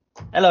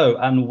Hello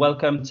and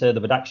welcome to the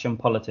Redaction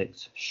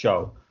Politics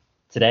show.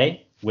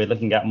 Today we're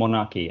looking at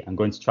monarchy and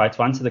going to try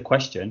to answer the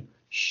question,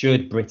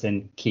 should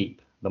Britain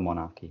keep the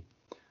monarchy?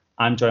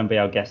 I'm joined by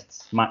our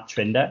guests Matt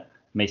Trinder,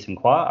 Mason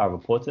Quah, our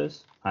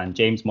reporters, and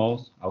James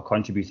Moules, our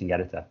contributing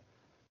editor.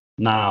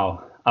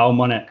 Now, our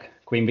monarch,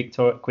 Queen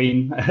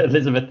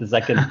Elizabeth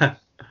II,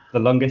 the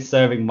longest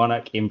serving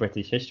monarch in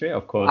British history,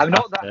 of course. I'm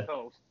not that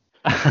old.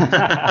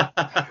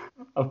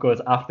 Of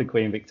course, after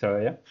Queen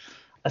Victoria.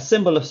 A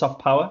symbol of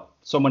soft power,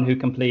 someone who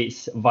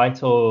completes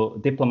vital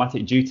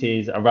diplomatic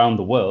duties around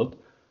the world.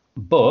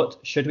 But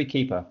should we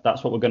keep her?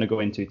 That's what we're going to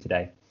go into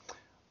today.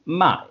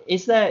 Matt,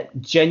 is there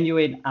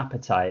genuine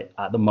appetite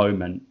at the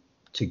moment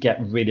to get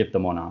rid of the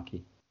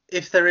monarchy?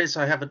 If there is,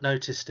 I haven't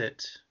noticed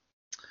it.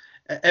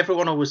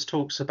 Everyone always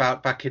talks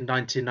about back in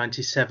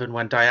 1997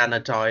 when Diana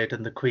died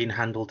and the Queen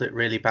handled it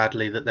really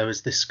badly, that there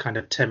was this kind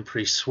of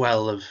temporary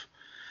swell of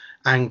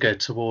anger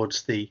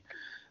towards the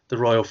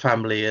royal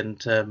family,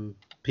 and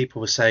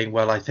people were saying,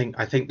 well, I think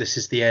this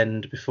is the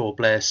end, before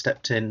Blair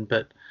stepped in.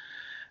 But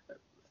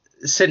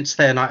since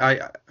then,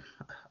 I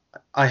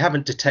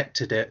haven't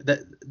detected it.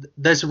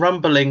 There's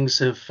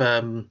rumblings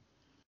of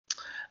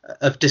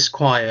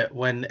disquiet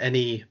when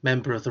any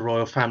member of the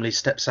royal family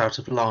steps out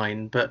of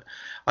line, but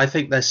I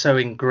think they're so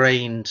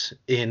ingrained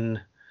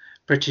in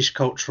British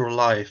cultural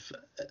life.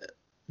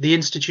 The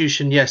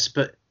institution, yes,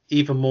 but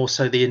even more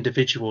so the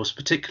individuals,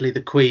 particularly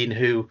the Queen,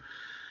 who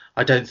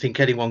I don't think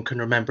anyone can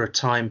remember a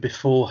time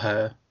before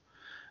her.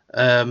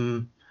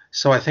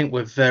 So I think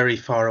we're very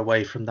far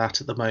away from that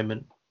at the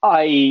moment.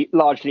 I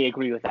largely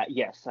agree with that.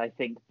 Yes, I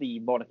think the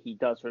monarchy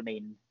does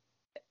remain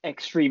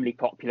extremely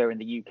popular in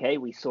the UK.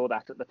 We saw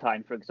that at the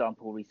time, for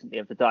example, recently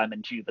of the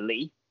Diamond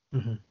Jubilee.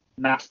 Mm-hmm.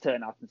 Mass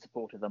turnout in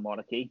support of the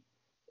monarchy.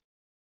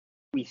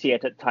 We see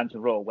it at times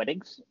of royal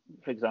weddings,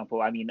 for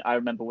example. I mean, I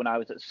remember when I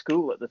was at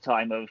school at the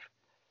time of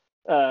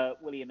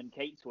William and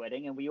Kate's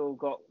wedding, and we all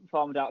got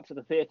farmed out to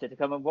the theatre to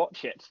come and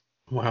watch it.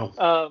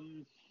 Wow.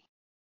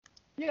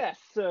 Yes,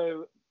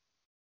 so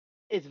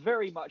it's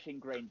very much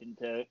ingrained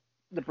into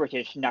the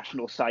British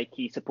national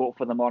psyche, support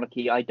for the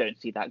monarchy. I don't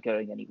see that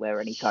going anywhere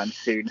anytime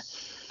soon.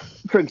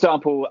 For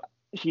example,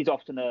 she's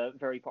often a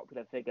very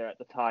popular figure at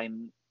the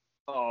time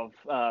of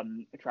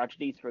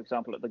tragedies. For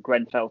example, at the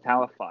Grenfell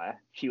Tower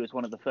fire, she was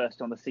one of the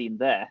first on the scene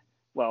there,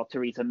 while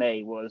Theresa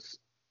May was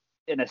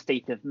in a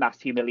state of mass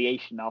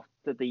humiliation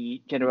after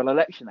the general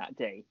election that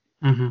day.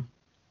 Mm-hmm.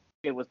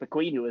 It was the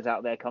Queen who was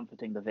out there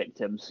comforting the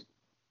victims,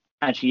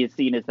 and she is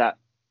seen as that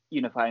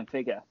unifying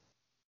figure.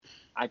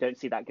 I don't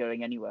see that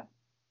going anywhere.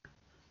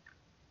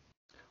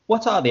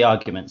 What are the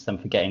arguments then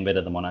for getting rid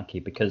of the monarchy?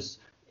 Because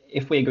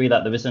if we agree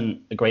that there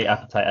isn't a great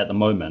appetite at the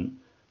moment,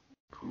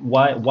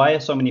 why are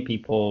so many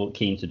people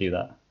keen to do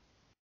that?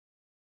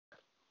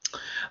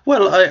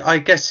 Well, I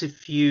guess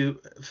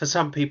for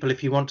some people,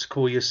 if you want to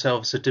call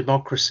yourselves a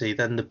democracy,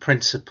 then the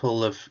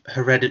principle of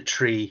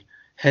hereditary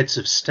heads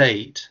of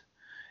state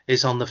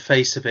is on the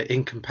face of it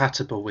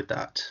incompatible with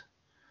that.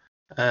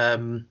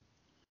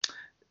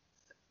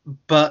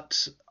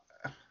 But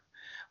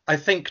I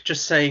think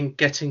just saying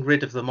getting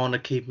rid of the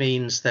monarchy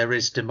means there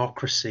is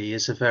democracy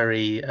is a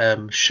very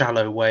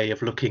shallow way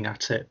of looking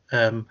at it.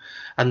 And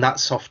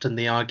that's often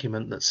the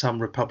argument that some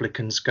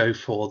Republicans go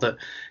for, that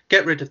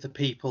get rid of the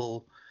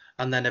people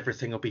and then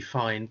everything will be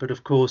fine. But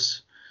of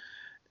course,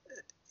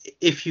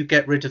 if you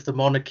get rid of the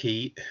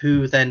monarchy,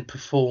 who then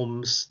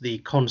performs the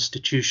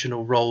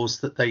constitutional roles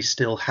that they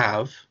still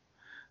have?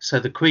 So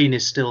the Queen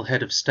is still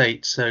head of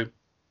state. So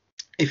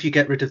if you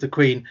get rid of the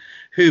Queen,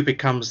 who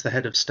becomes the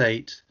head of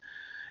state?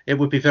 It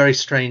would be very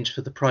strange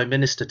for the Prime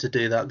Minister to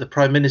do that. The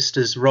Prime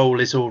Minister's role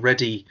is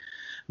already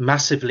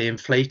massively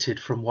inflated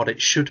from what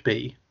it should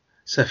be.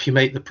 So if you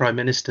make the Prime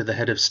Minister the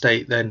head of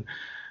state, then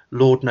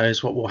Lord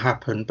knows what will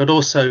happen. But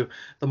also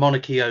the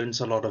monarchy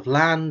owns a lot of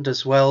land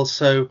as well.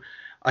 So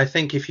I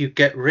think if you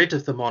get rid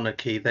of the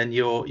monarchy, then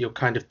you're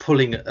kind of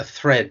pulling a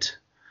thread.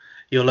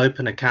 You'll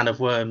open a can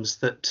of worms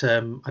that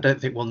I don't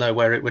think we'll know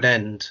where it would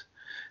end.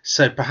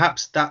 So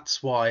perhaps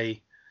that's why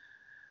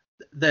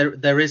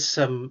there is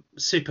some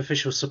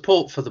superficial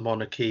support for the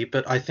monarchy,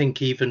 but I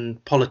think even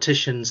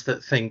politicians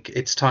that think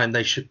it's time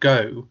they should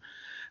go,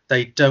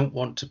 they don't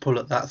want to pull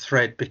at that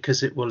thread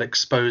because it will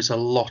expose a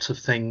lot of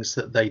things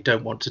that they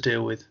don't want to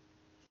deal with.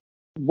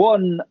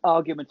 One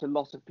argument a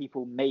lot of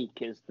people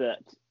make is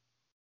that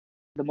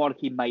the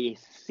monarchy may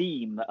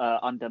seem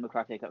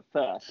undemocratic at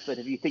first, but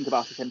if you think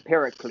about it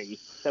empirically,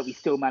 that we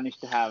still manage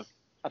to have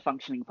a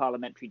functioning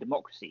parliamentary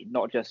democracy,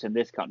 not just in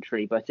this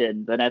country, but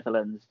in the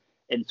Netherlands,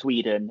 in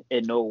Sweden,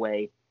 in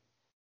Norway,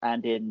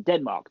 and in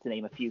Denmark, to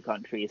name a few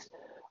countries.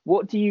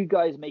 What do you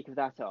guys make of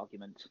that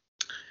argument?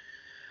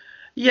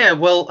 Yeah,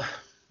 well,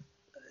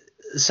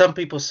 some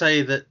people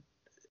say that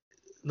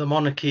the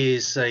monarchy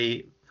is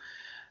a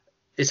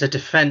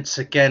defence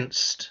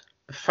against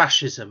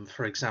fascism,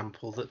 for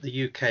example, that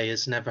the UK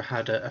has never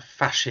had a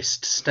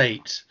fascist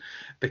state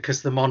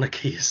because the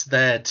monarchy is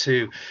there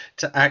to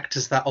act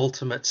as that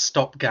ultimate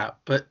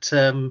stopgap. But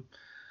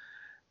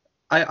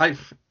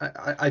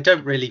I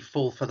don't really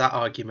fall for that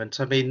argument.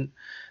 I mean,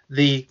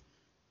 the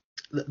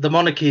the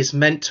monarchy is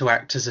meant to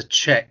act as a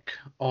check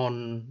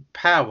on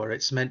power.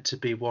 It's meant to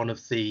be one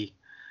of the,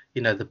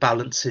 the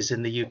balances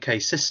in the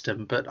UK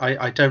system, but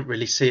I don't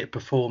really see it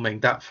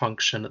performing that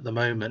function at the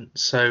moment.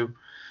 So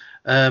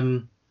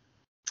I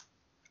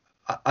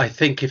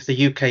think if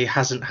the UK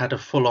hasn't had a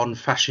full-on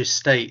fascist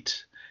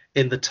state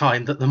in the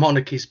time that the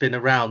monarchy's been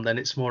around, then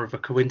it's more of a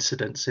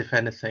coincidence, if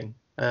anything.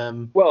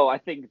 Well, I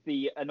think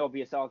an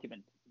obvious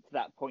argument to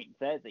that point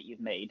there that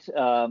you've made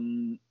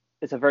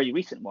is a very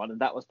recent one, and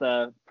that was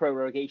the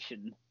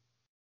prorogation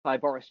by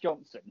Boris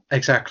Johnson.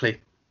 Exactly.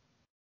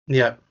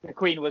 Yeah. The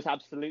Queen was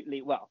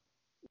absolutely, was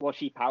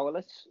she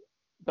powerless?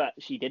 But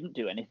she didn't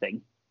do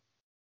anything.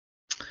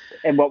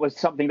 And what was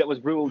something that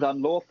was ruled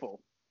unlawful,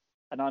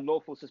 an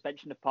unlawful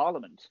suspension of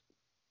Parliament.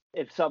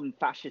 If some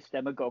fascist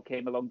demagogue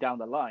came along down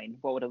the line,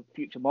 what would a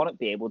future monarch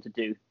be able to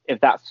do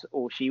if that's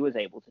all she was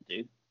able to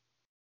do?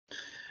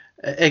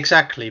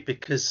 Exactly,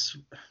 because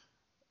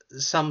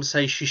some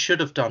say she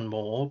should have done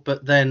more,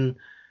 but then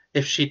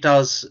if she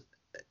does,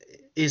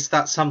 is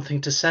that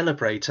something to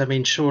celebrate? I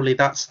mean, surely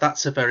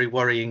that's a very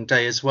worrying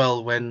day as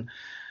well when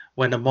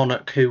a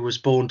monarch who was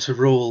born to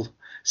rule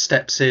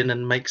steps in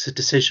and makes a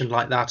decision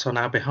like that on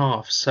our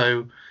behalf.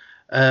 So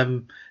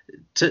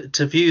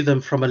to view them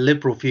from a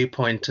liberal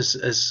viewpoint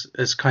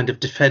as kind of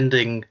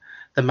defending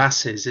the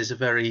masses is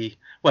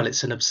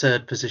it's an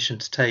absurd position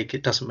to take.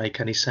 It doesn't make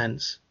any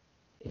sense.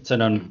 It's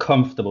an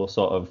uncomfortable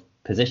sort of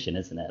position,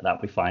 isn't it,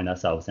 that we find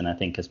ourselves in, I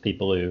think, as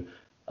people who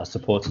are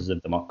supporters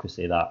of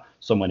democracy, that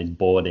someone is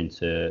born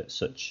into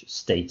such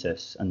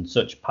status and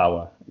such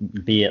power,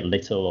 be it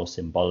little or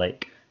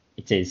symbolic.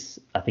 It is,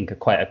 I think,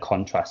 quite a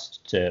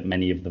contrast to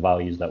many of the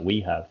values that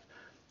we have.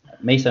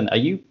 Mason, are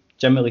you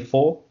generally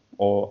for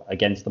or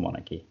against the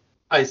monarchy?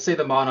 I see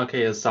the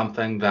monarchy as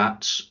something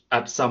that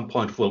at some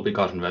point will be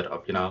gotten rid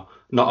of,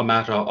 not a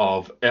matter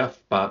of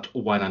if, but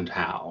when and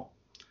how.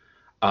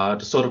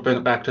 To sort of bring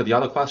it back to the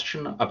other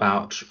question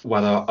about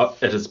whether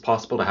it is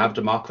possible to have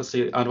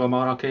democracy under a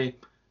monarchy,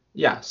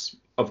 yes,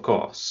 of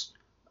course.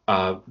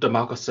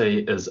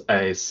 Democracy is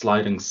a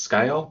sliding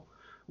scale.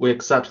 We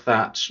accept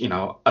that,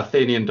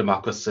 Athenian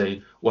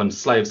democracy, when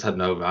slaves had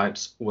no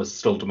rights, was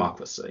still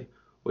democracy.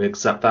 We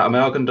accept that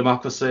American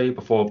democracy,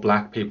 before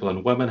black people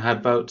and women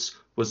had votes,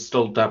 was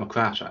still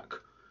democratic.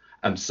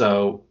 And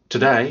so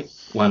today,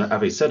 when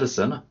every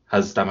citizen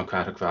has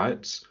democratic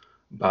rights,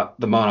 but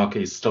the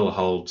monarchy still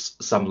holds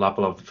some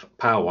level of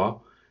power,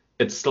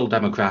 it's still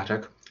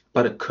democratic,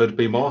 but it could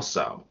be more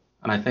so.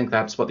 And I think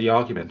that's what the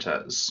argument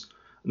is.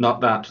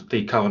 Not that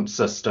the current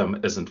system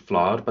isn't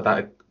flawed, but that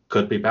it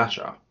could be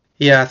better.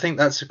 Yeah, I think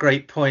that's a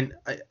great point.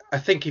 I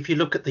think if you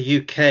look at the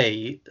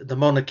UK, the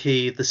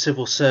monarchy, the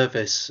civil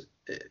service,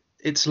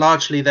 it's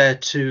largely there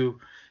to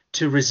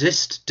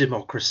resist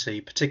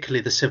democracy,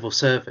 particularly the civil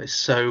service.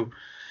 So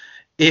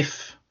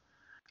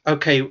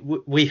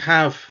we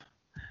have,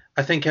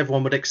 I think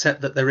everyone would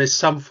accept that there is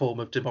some form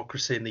of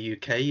democracy in the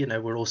UK.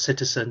 We're all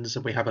citizens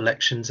and we have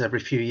elections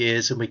every few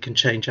years and we can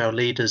change our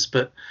leaders.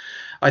 But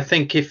I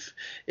think if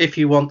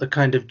you want the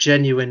kind of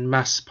genuine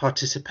mass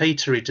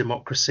participatory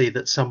democracy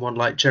that someone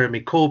like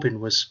Jeremy Corbyn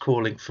was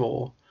calling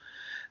for,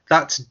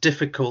 that's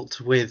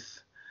difficult with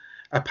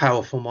a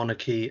powerful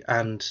monarchy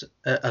and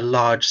a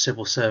large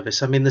civil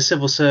service. I mean, the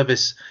civil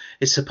service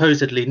is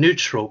supposedly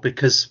neutral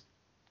because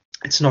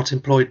it's not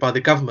employed by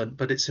the government,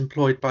 but it's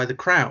employed by the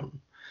Crown.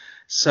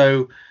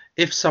 So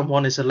if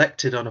someone is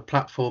elected on a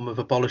platform of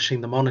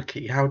abolishing the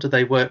monarchy, how do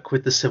they work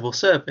with the civil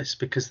service?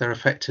 Because they're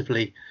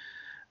effectively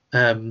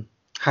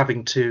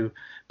having to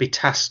be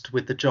tasked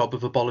with the job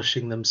of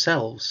abolishing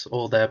themselves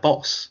or their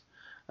boss.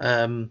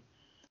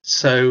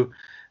 So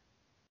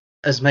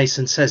as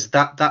Mason says,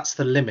 that's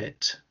the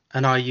limit.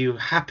 And are you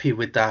happy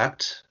with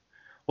that?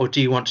 Or do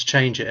you want to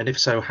change it? And if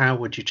so, how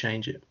would you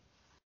change it?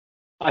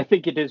 I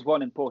think it is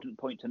one important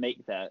point to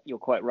make there. You're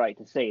quite right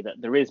to say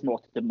that there is more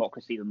to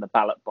democracy than the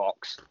ballot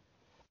box.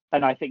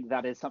 And I think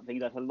that is something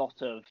that a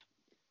lot of,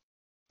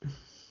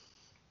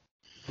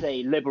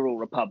 say, liberal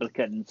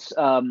Republicans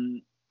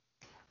often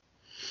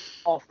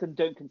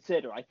don't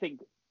consider. I think,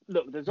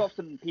 look, there's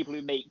often people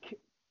who make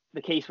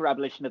the case for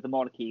abolition of the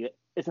monarchy.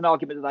 It's an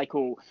argument that I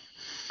call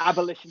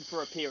abolition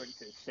for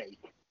appearance's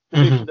sake.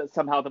 The notion that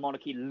somehow the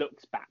monarchy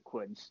looks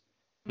backwards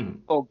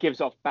or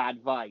gives off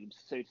bad vibes,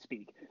 so to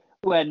speak.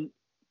 When,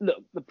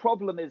 look, the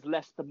problem is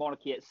less the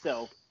monarchy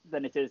itself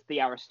than it is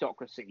the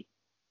aristocracy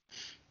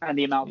and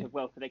the amount of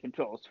wealth that it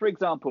controls. For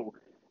example,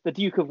 the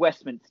Duke of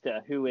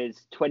Westminster, who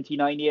is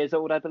 29 years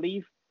old, I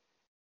believe.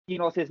 Do you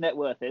know what his net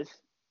worth is?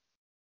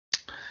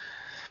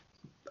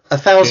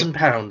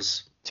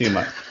 £1,000. Too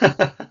much.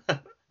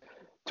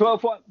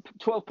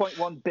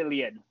 12.1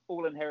 billion,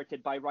 all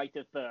inherited by right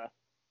of birth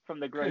from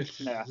the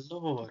Grosvenor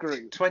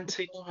group.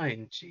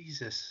 29,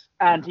 Jesus.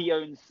 And he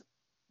owns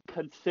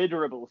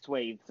considerable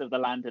swathes of the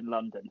land in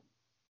London.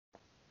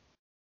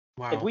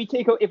 Wow. If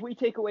we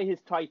take away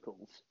his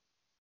titles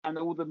and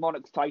all the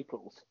monarch's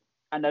titles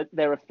and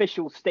their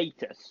official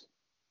status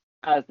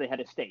as the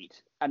head of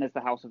state and as the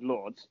House of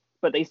Lords,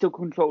 but they still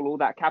control all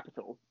that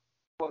capital,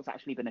 what's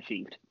actually been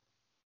achieved?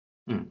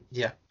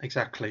 Yeah,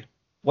 exactly.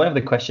 One of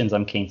the questions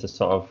I'm keen to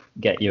sort of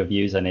get your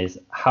views on is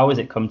how has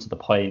it come to the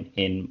point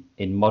in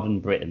modern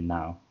Britain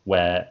now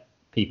where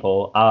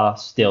people are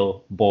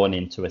still born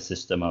into a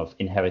system of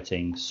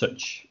inheriting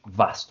such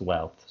vast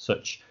wealth,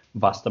 such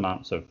vast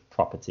amounts of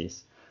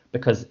properties,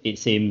 because it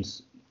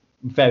seems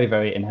very,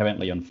 very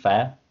inherently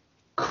unfair,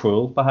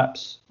 cruel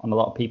perhaps on a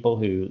lot of people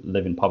who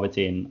live in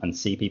poverty and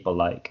see people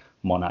like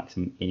monarchs,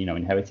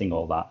 inheriting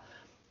all that.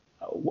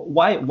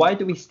 Why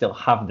do we still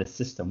have this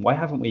system? Why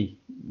haven't we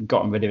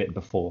gotten rid of it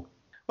before?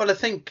 Well, I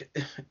think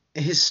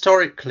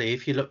historically,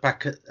 if you look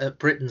back at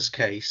Britain's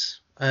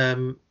case,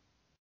 there's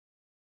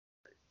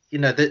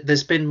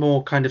been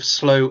more kind of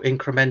slow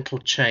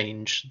incremental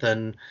change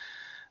than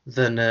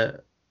an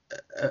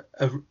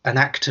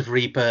act of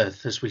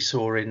rebirth as we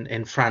saw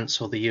in France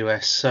or the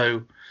US.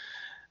 So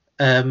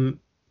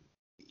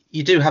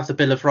you do have the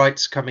Bill of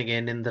Rights coming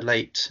in the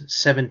late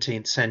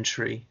 17th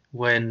century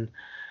when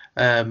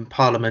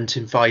Parliament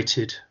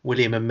invited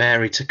William and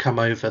Mary to come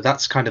over.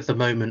 That's kind of the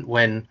moment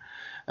when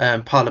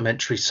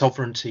parliamentary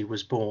sovereignty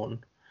was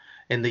born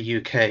in the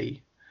UK.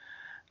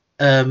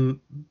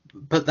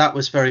 But that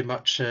was very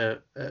much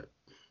it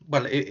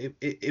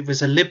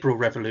was a liberal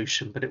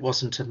revolution, but it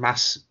wasn't a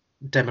mass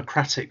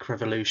democratic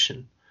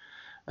revolution.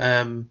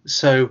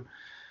 So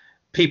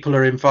people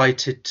are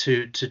invited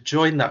to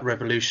join that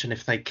revolution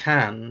if they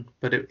can,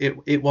 but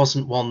it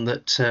wasn't one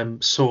that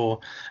saw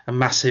a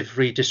massive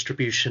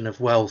redistribution of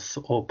wealth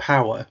or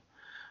power.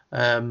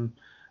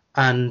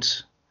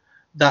 And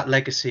that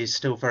legacy is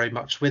still very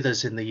much with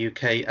us in the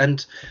UK.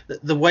 And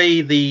the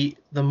way the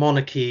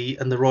monarchy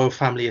and the royal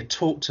family are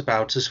talked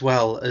about as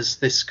well as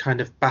this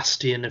kind of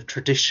bastion of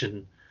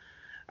tradition.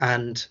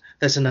 And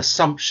there's an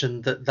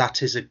assumption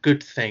that is a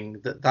good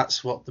thing,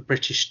 that's what the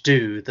British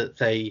do, that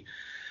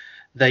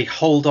they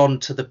hold on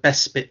to the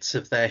best bits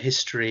of their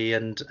history,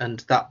 and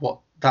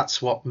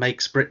that's what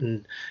makes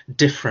Britain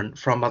different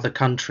from other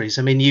countries.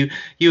 I mean,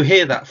 you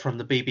hear that from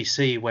the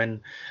BBC when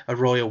a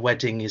royal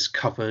wedding is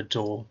covered,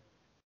 or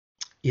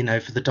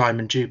for the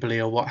Diamond Jubilee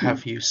or what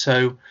have you.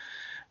 So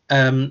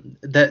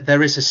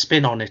there is a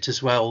spin on it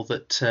as well,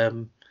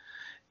 that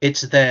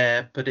it's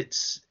there, but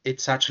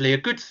it's actually a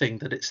good thing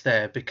that it's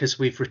there, because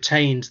we've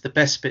retained the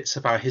best bits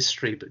of our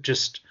history, but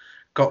just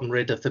gotten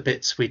rid of the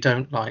bits we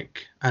don't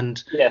like.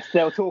 And yes,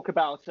 they'll talk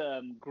about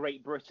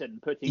Great Britain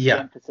putting the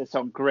emphasis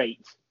on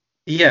great.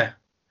 Yeah,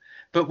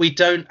 but we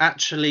don't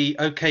actually.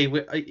 Okay,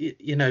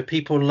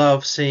 people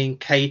love seeing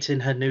Kate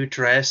in her new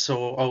dress,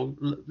 or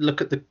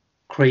look at the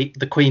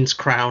Queen's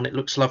crown, it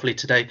looks lovely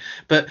today.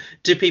 But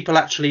do people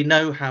actually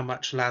know how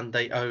much land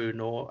they own,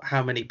 or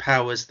how many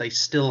powers they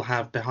still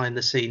have behind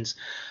the scenes?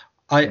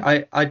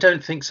 I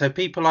don't think so.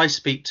 People I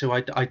speak to,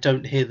 I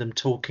don't hear them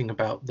talking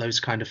about those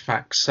kind of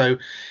facts. So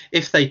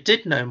if they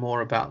did know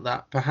more about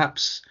that,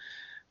 perhaps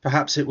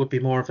it would be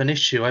more of an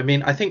issue. I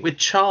mean, I think with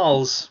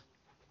Charles,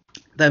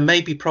 there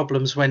may be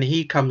problems when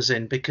he comes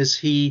in, because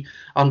he,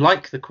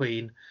 unlike the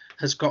Queen,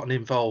 has gotten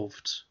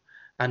involved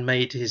and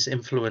made his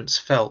influence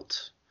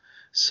felt.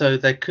 So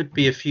there could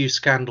be a few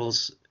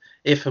scandals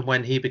if and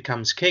when he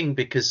becomes king,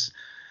 because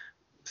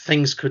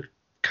things could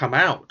come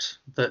out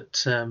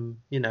that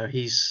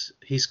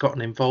he's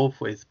gotten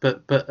involved with.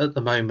 But at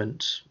the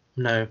moment,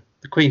 no,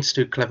 the Queen's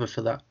too clever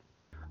for that.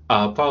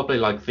 Probably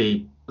like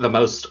the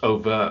most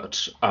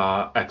overt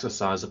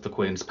exercise of the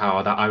Queen's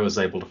power that I was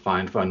able to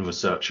find when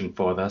researching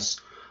for this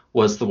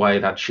was the way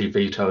that she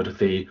vetoed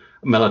the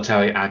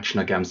military action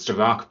against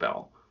Iraq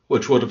bill,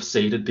 which would have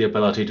ceded the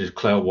ability to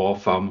declare war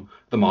from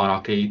the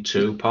monarchy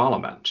to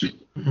Parliament.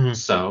 Mm-hmm.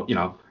 So,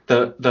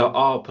 there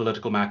are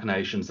political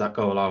machinations that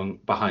go along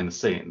behind the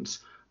scenes,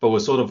 but we're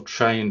sort of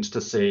trained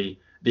to see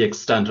the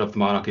extent of the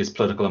monarchy's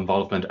political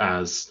involvement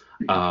as,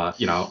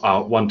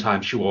 one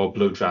time she wore a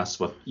blue dress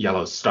with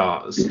yellow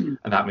stars, and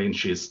that means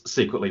she's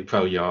secretly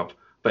pro-Europe,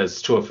 but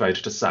is too afraid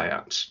to say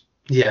it.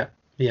 Yeah,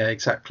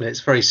 exactly.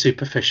 It's very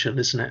superficial,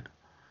 isn't it?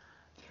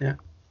 Yeah.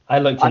 I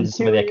looked into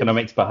some of the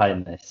economics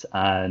behind this,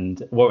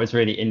 and what was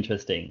really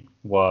interesting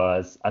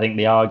was, I think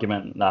the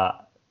argument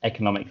that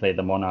economically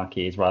the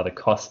monarchy is rather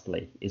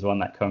costly is one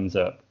that comes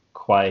up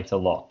quite a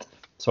lot.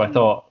 So I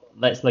thought,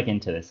 let's look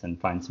into this and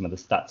find some of the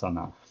stats on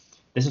that.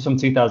 This is from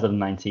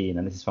 2019,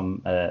 and this is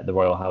from the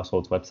Royal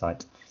Household's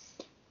website.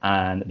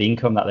 And the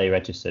income that they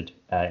registered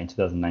in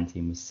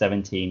 2019 was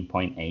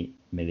 £17.8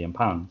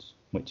 million,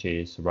 which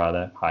is a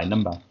rather high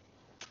number.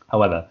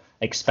 However,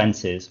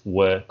 expenses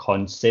were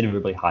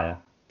considerably higher,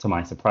 to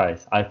my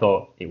surprise. I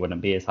thought it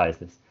wouldn't be as high as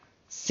this.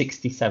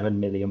 £67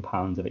 million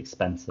of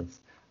expenses.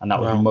 And that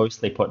was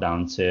mostly put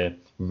down to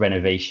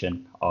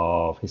renovation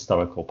of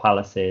historical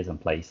palaces and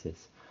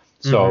places.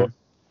 So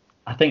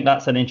I think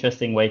that's an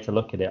interesting way to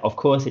look at it. Of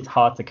course, it's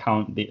hard to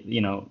count the,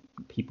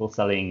 people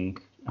selling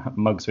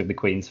mugs with the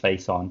Queen's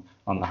face on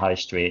the high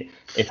street.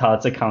 It's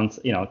hard to count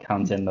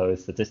in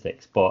those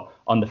statistics. But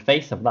on the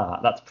face of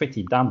that, that's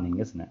pretty damning,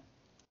 isn't it?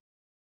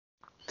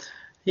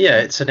 Yeah,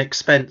 it's an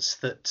expense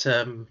that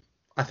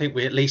I think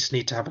we at least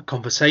need to have a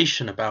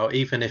conversation about,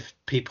 even if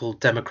people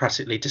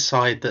democratically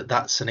decide that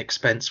that's an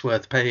expense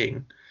worth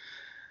paying.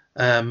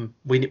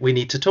 we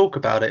need to talk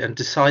about it and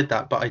decide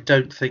that. But I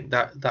don't think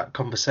that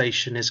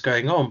conversation is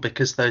going on,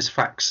 because those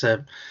facts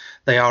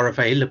they are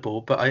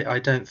available, but I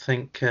don't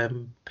think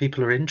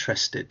people are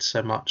interested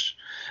so much.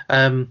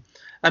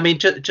 I mean,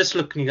 just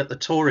looking at the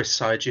tourist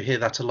side, you hear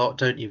that a lot,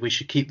 don't you? We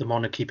should keep the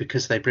monarchy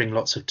because they bring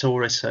lots of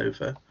tourists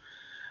over.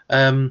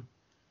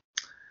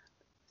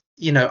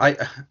 You know,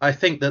 I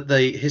think that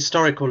the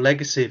historical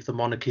legacy of the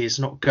monarchy is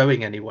not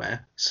going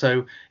anywhere.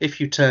 So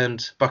if you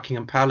turned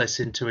Buckingham Palace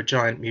into a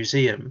giant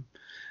museum,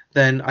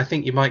 then I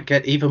think you might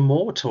get even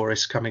more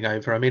tourists coming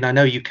over. I mean, I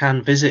know you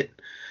can visit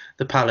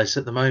the palace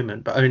at the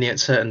moment, but only at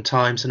certain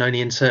times and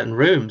only in certain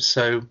rooms.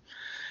 So,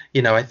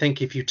 you know, I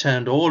think if you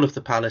turned all of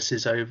the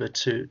palaces over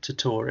to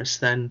tourists,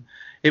 then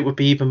it would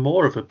be even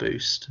more of a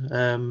boost.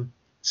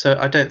 So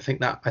I don't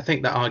think that. I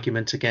think that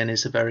argument again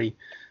is a very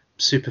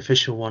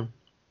superficial one.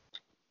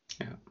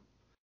 Yeah.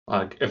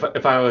 Like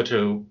if I were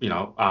to, you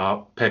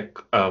know, pick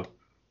a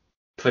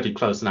pretty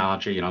close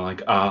analogy, you know,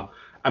 like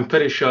I'm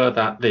pretty sure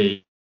that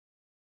the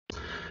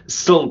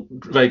still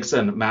rakes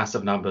in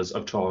massive numbers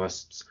of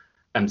tourists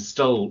and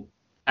still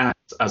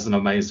acts as an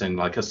amazing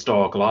like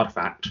historical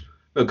artifact,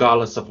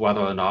 regardless of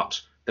whether or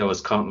not there was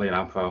currently an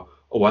emperor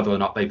or whether or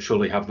not they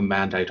truly have the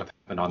mandate of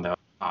heaven on their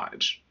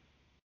side.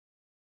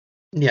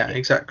 Yeah,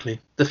 exactly.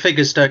 The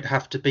figures don't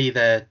have to be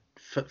there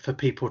for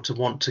people to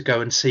want to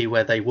go and see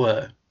where they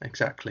were.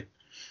 Exactly.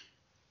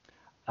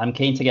 I'm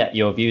keen to get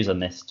your views on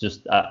this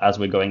just as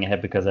we're going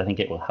ahead, because I think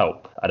it will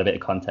help add a bit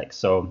of context.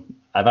 So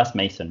I've asked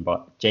Mason,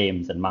 but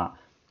James and Matt,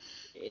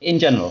 in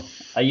general,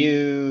 are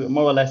you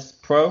more or less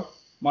pro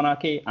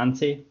monarchy,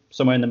 anti,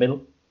 somewhere in the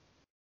middle?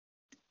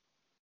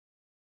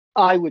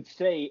 I would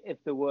say if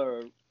there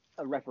were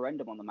a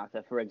referendum on the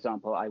matter, for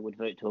example, I would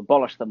vote to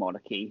abolish the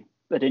monarchy.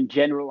 But in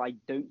general, I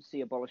don't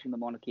see abolishing the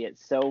monarchy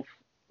itself,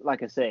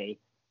 like I say,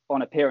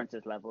 on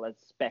appearances level,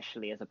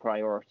 especially as a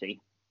priority.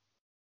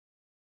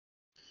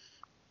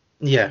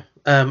 Yeah,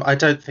 I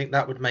don't think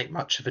that would make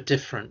much of a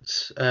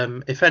difference.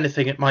 If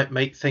anything, it might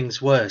make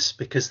things worse,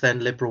 because then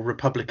liberal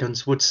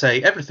Republicans would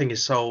say everything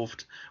is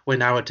solved, we're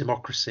now a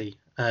democracy.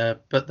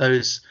 But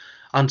those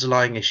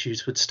underlying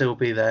issues would still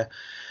be there.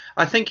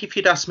 I think if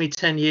you'd asked me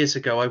 10 years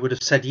ago, I would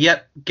have said,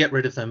 yep, get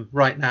rid of them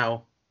right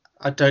now.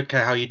 I don't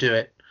care how you do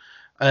it.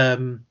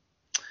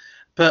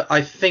 But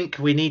I think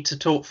we need to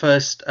talk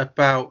first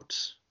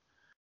about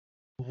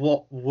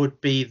what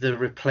would be the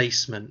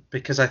replacement,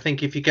 because I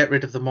think if you get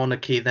rid of the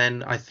monarchy,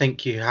 then I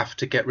think you have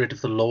to get rid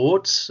of the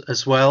Lords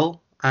as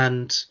well.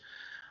 And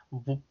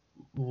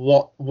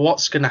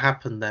what's going to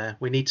happen there?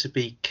 We need to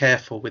be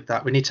careful with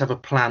that. We need to have a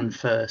plan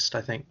first,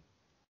 I think.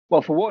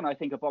 Well, for one, I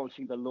think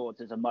abolishing the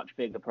Lords is a much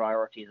bigger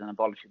priority than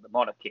abolishing the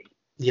monarchy.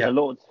 Yeah. The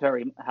Lords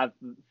have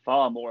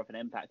far more of an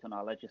impact on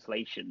our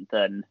legislation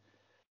than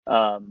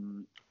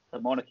the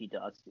monarchy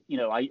does. You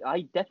know,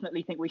 I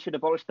definitely think we should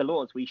abolish the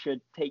Lords. We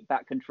should take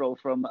back control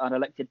from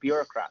unelected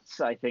bureaucrats,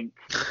 I think.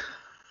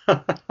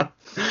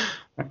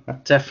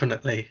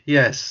 Definitely.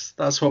 Yes,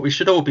 that's what we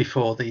should all be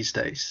for these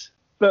days.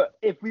 But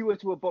if we were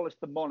to abolish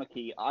the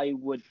monarchy, I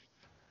would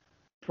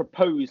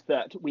propose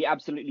that we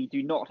absolutely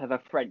do not have a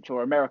French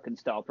or American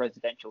style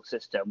presidential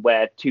system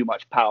where too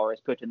much power is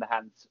put in the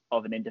hands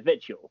of an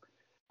individual.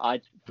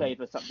 I'd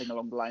favour something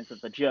along the lines of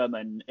the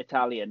German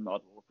Italian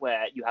model,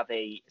 where you have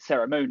a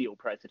ceremonial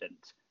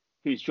president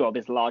whose job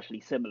is largely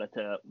similar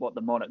to what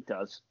the monarch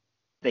does.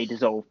 They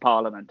dissolve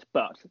parliament,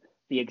 but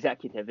the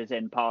executive is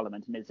in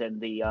parliament and is in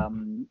the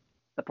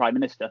prime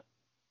minister.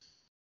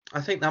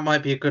 I think that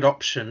might be a good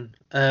option.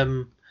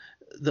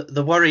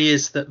 The worry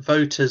is that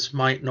voters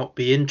might not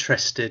be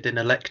interested in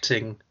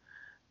electing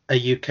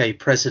a UK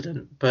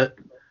president, but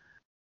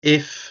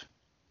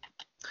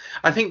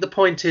I think the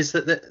point is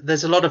that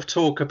there's a lot of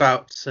talk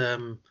about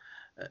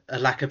a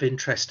lack of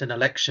interest in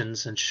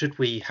elections, and should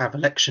we have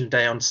election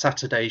day on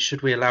Saturday?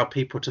 Should we allow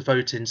people to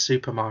vote in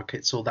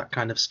supermarkets, all that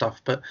kind of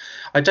stuff? But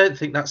I don't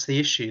think that's the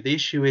issue. The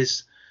issue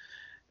is,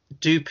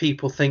 do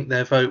people think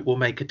their vote will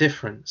make a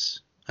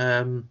difference?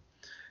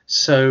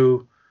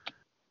 So,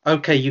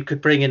 okay, you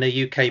could bring in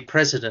a UK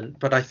president,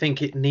 but I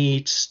think it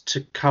needs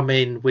to come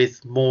in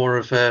with more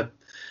of a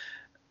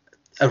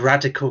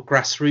radical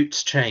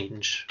grassroots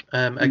change.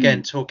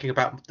 Again, talking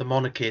about the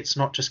monarchy, it's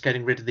not just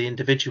getting rid of the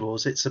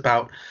individuals, it's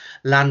about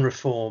land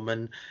reform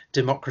and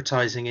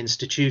democratizing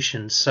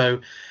institutions.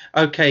 So,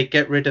 okay,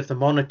 get rid of the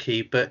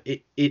monarchy, but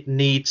it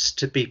needs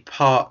to be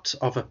part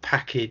of a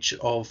package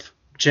of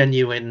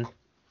genuine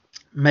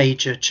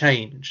major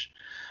change.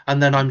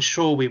 And then I'm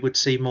sure we would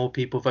see more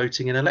people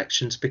voting in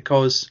elections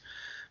because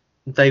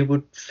they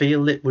would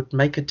feel it would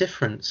make a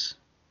difference.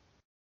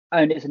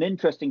 And it's an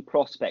interesting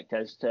prospect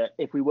as to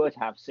if we were to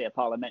have, say, a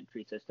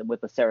parliamentary system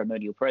with a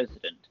ceremonial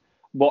president,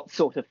 what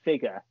sort of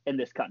figure in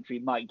this country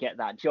might get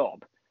that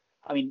job?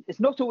 I mean, it's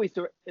not always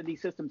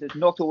these systems is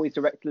not always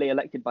directly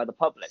elected by the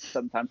public.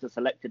 Sometimes it's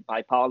elected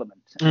by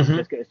Parliament, and it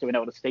just goes to an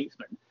elder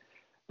statesman.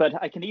 But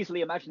I can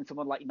easily imagine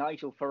someone like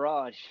Nigel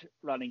Farage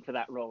running for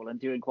that role and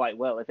doing quite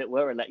well if it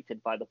were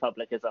elected by the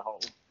public as a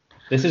whole.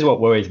 This is what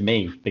worries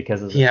me,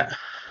 because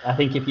I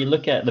think if you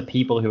look at the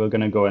people who are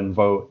going to go and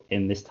vote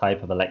in this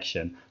type of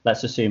election,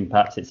 let's assume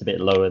perhaps it's a bit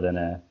lower than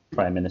a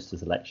prime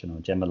minister's election or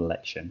general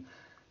election.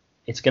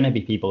 It's going to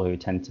be people who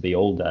tend to be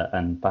older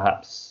and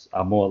perhaps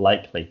are more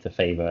likely to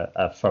favour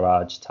a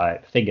Farage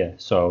type figure.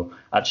 So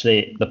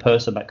actually, the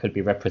person that could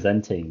be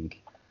representing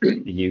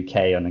the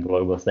UK on a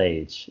global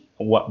stage,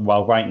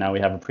 while right now we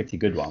have a pretty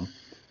good one,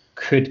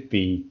 could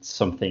be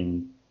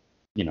something,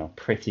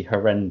 pretty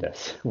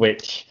horrendous,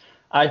 which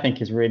I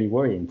think is really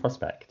worrying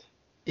prospect.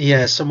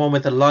 Yeah, someone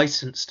with a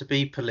license to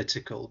be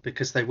political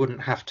because they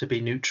wouldn't have to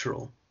be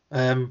neutral.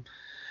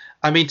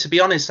 I mean, to be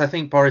honest, I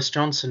think Boris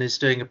Johnson is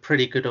doing a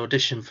pretty good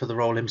audition for the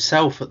role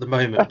himself at the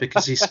moment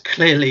because he's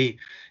clearly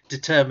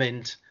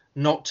determined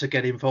not to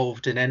get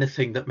involved in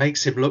anything that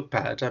makes him look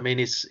bad. I mean,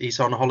 he's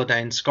on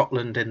holiday in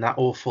Scotland in that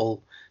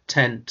awful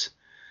tent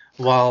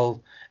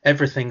while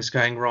everything's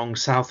going wrong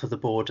south of the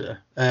border.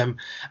 And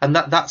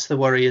that's the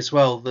worry as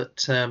well,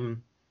 that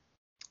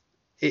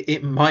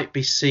it might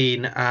be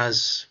seen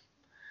as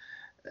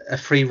a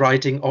free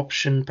riding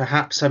option,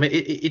 perhaps. I mean,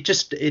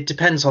 it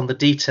depends on the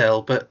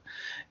detail, but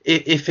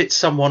if it's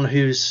someone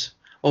who's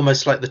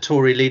almost like the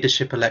Tory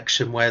leadership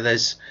election, where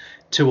there's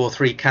 2 or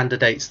 3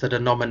 candidates that are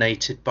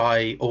nominated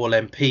by all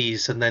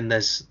MPs, and then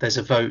there's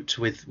a vote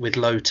with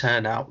low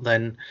turnout,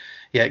 then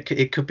yeah,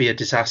 it could be a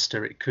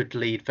disaster. It could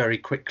lead very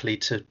quickly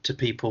to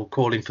people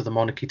calling for the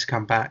monarchy to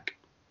come back.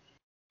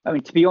 I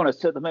mean, to be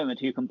honest, at the moment,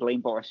 who can blame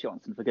Boris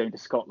Johnson for going to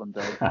Scotland,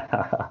 though?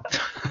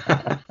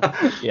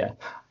 Yeah,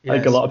 I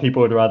think a lot of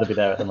people would rather be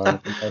there at the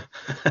moment.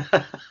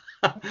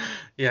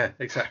 Yeah,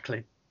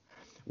 exactly.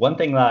 One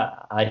thing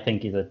that I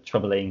think is a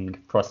troubling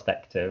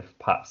prospect of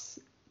perhaps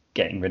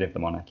getting rid of the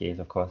monarchy is,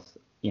 of course,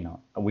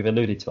 we've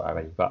alluded to it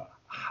already, but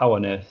how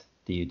on earth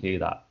do you do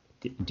that?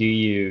 Do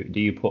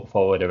you put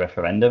forward a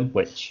referendum,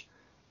 which,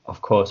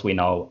 of course, we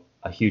know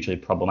are hugely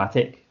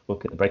problematic?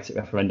 Look at the Brexit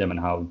referendum and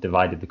how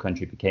divided the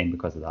country became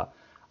because of that.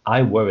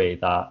 I worry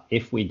that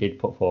if we did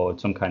put forward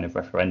some kind of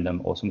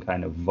referendum or some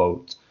kind of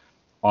vote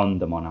on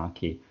the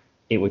monarchy,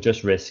 it would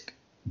just risk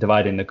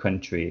dividing the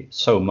country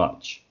so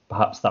much.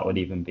 Perhaps that would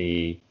even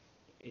be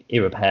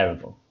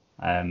irreparable.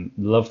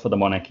 Love for the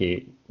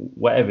monarchy,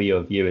 whatever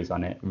your view is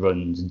on it,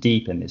 runs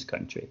deep in this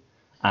country.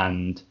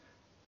 And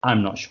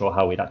I'm not sure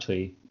how we'd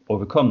actually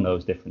overcome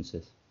those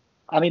differences.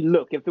 I mean,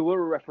 look, if there were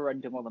a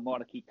referendum on the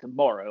monarchy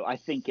tomorrow, I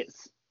think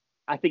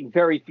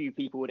very few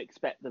people would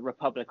expect the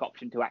Republic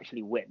option to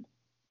actually win.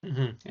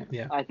 Mm-hmm.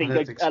 Yeah, I think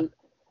so.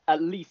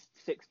 At least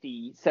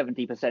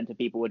 60-70% of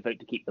people would vote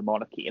to keep the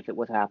monarchy if it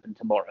were to happen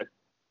tomorrow.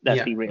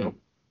 Let's be real.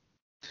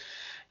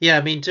 Yeah,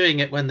 I mean, doing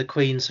it when the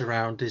Queen's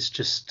around is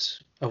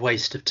just a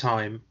waste of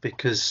time,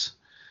 because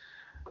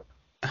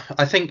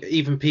I think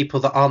even people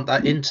that aren't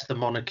that into the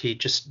monarchy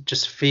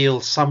just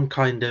feel some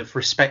kind of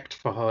respect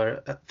for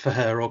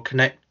her or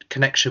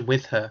connection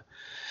with her.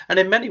 And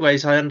in many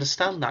ways, I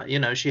understand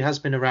that. She has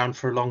been around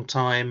for a long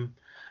time.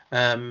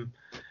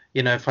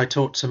 If I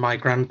talk to my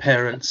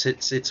grandparents,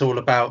 it's all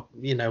about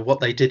what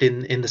they did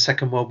in the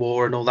Second World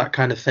War and all that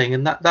kind of thing,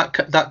 and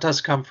that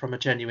does come from a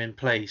genuine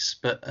place.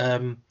 But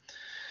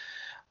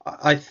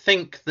I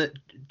think that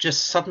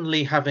just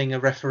suddenly having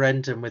a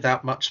referendum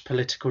without much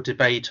political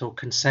debate or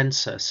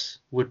consensus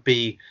would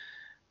be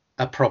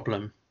a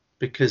problem,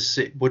 because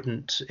it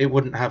wouldn't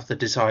have the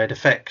desired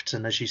effect.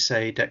 And as you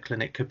say,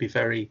 Declan, it could be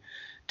very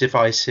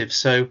divisive.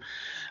 So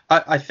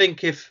I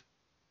think if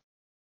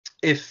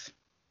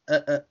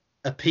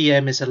a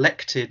PM is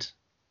elected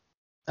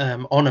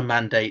on a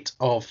mandate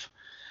of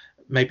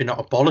maybe not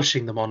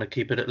abolishing the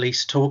monarchy, but at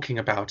least talking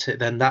about it,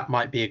 then that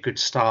might be a good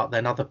start.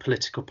 Then other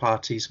political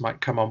parties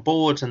might come on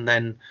board, and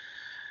then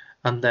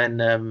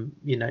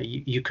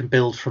you can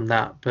build from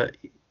that. But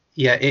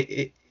yeah,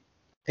 it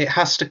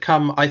has to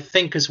come, I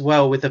think, as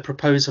well with a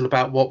proposal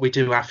about what we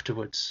do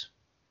afterwards.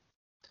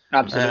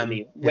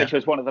 Absolutely, which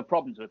was one of the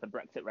problems with the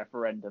Brexit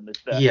referendum, is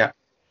that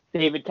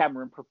David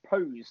Cameron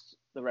proposed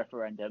the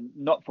referendum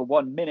not for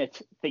 1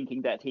 minute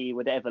thinking that he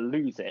would ever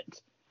lose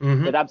it,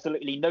 with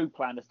absolutely no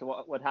plan as to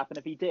what would happen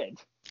if he did.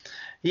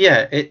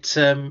 Yeah, it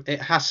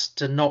has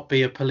to not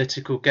be a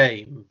political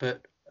game,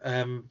 but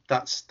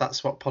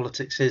that's what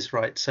politics is,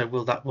 right? So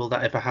will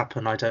that ever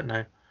happen? I don't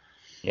know.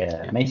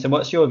 Yeah, Mason,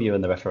 what's your view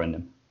on the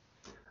referendum?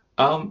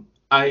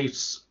 I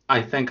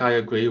think I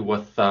agree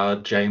with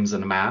James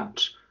and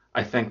Matt.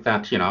 I think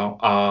that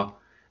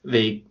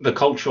the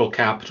cultural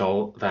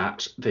capital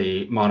that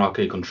the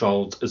monarchy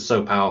controls is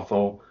so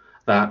powerful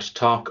that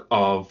talk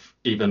of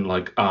even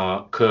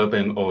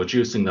curbing or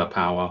reducing their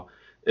power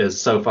is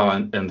so far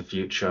in the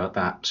future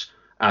that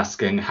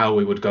asking how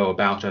we would go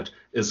about it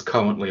is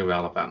currently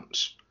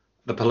irrelevant.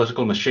 The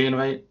political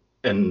machinery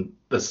in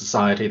the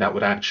society that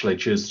would actually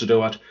choose to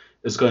do it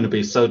is going to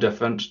be so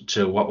different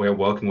to what we're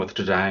working with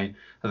today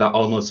that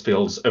almost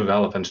feels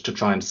irrelevant to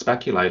try and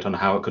speculate on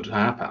how it could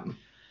happen.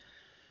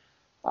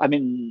 I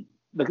mean,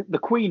 the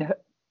Queen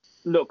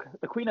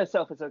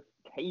herself has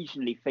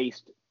occasionally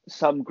faced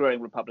some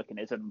growing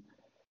republicanism,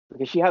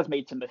 because she has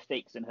made some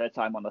mistakes in her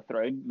time on the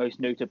throne, most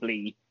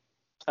notably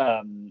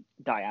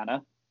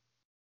Diana,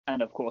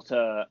 and of course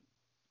her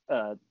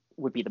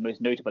would be the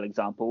most notable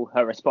example.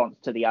 Her response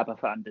to the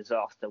Aberfan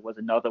disaster was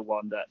another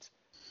one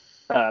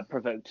that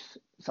provoked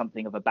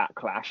something of a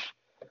backlash.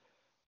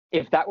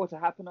 If that were to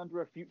happen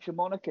under a future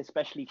monarch,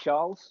 especially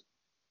Charles,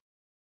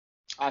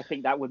 I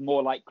think that would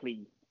more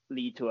likely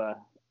lead to a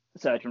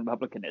surge in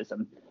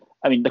republicanism.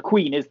 I mean, the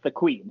Queen is the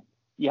Queen.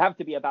 You have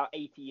to be about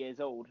 80 years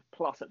old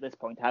plus at this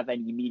point to have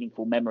any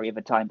meaningful memory of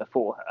a time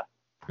before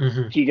her.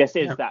 Mm-hmm. She just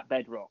is that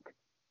bedrock.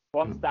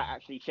 Once that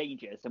actually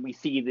changes and we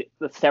see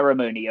the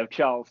ceremony of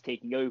Charles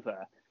taking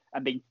over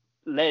and being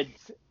led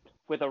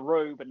with a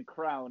robe and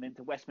crown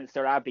into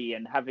Westminster Abbey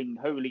and having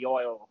holy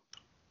oil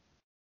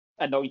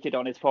anointed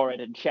on his forehead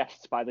and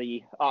chest by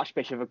the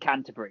Archbishop of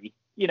Canterbury,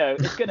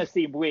 it's going to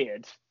seem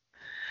weird.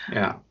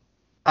 Yeah.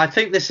 I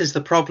think this is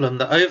the problem,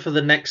 that over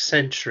the next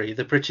century,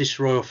 the British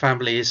royal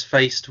family is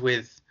faced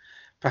with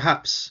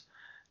perhaps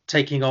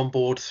taking on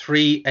board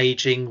 3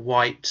 aging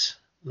white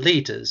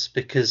leaders,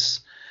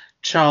 because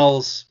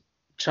Charles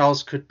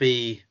could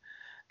be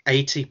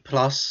 80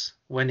 plus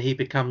when he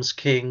becomes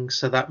king.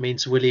 So that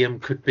means William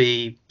could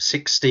be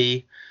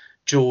 60.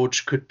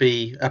 George could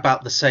be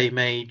about the same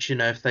age,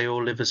 if they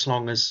all live as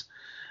long as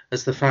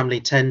the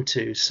family tend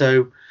to.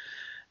 So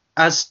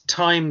as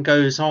time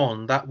goes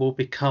on, that will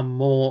become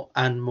more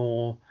and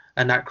more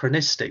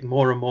anachronistic,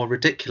 more and more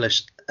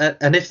ridiculous.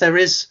 And if there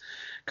is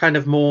kind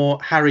of more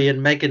Harry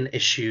and Meghan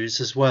issues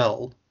as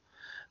well,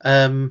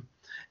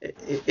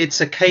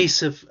 it's a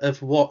case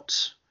of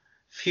what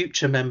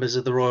future members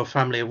of the royal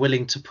family are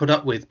willing to put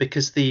up with,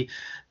 because the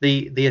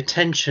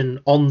attention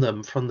on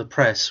them from the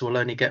press will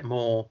only get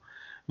more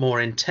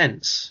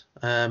intense,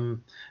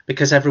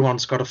 because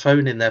everyone's got a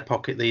phone in their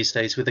pocket these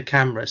days with a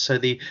camera. So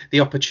the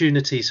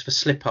opportunities for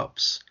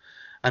slip-ups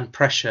and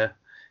pressure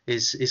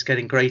is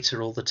getting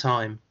greater all the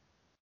time.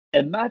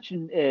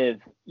 Imagine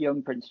if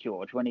young Prince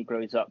George, when he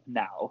grows up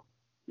now,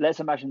 let's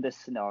imagine this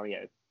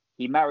scenario.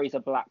 He marries a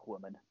black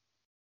woman.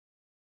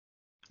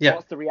 Yeah.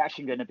 What's the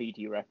reaction going to be,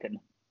 do you reckon?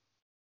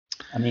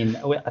 I mean,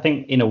 I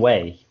think in a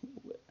way,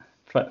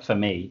 for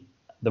me,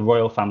 the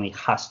royal family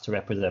has to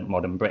represent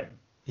modern Britain.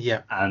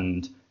 Yeah.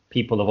 And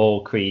people of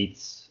all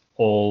creeds,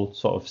 all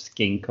sort of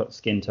skin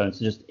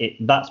tones,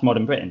 that's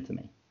modern Britain to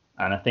me.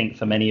 And I think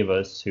for many of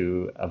us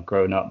who have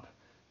grown up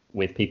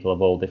with people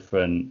of all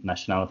different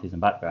nationalities and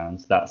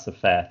backgrounds, that's a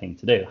fair thing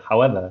to do.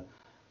 However,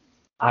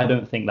 I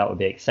don't think that would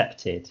be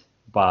accepted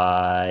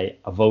by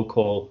a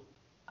vocal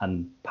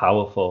and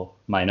powerful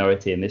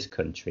minority in this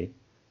country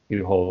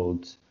who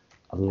hold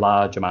a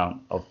large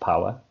amount of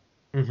power,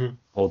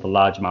 hold a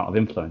large amount of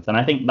influence. And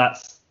I think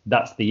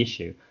that's the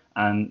issue.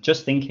 And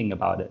just thinking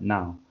about it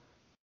now,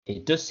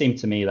 it does seem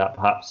to me that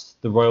perhaps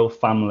the royal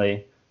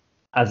family,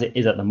 as it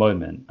is at the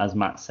moment, as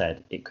Matt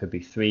said, it could be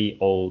 3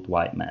 old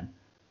white men.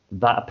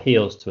 That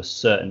appeals to a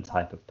certain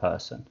type of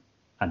person.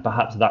 And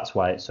perhaps that's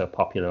why it's so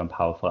popular and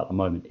powerful at the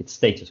moment. It's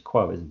status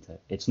quo, isn't it?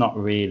 It's not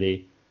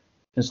really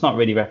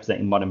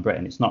representing modern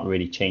Britain. It's not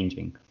really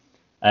changing.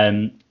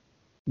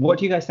 What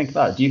do you guys think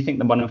about it? Do you think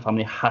the modern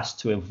family has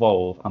to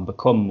evolve and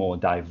become more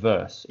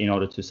diverse in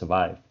order to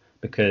survive?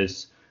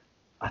 Because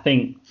I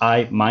think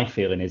my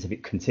feeling is if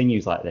it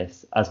continues like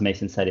this, as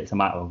Mason said, it's a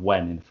matter of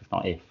when, if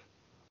not if.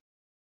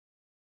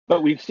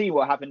 But we've seen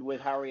what happened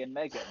with Harry and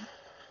Meghan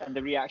and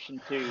the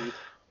reaction to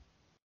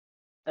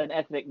an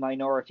ethnic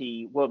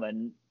minority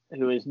woman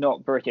who is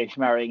not British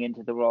marrying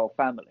into the royal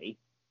family,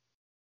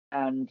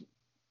 and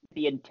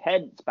the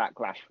intense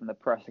backlash from the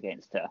press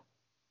against her.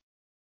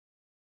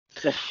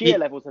 The sheer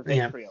levels of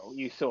vitriol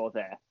you saw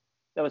there,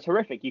 that was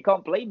horrific. You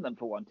can't blame them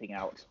for wanting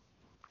out.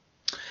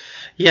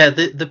 Yeah,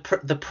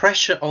 the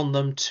pressure on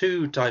them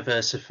to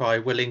diversify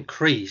will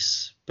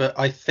increase, but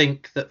I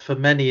think that for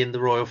many in the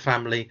royal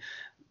family,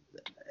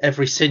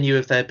 every sinew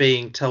of their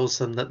being tells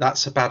them that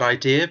that's a bad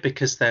idea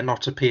because they're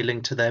not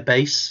appealing to their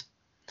base.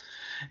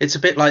 It's a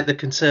bit like the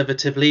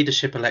Conservative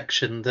leadership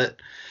election, that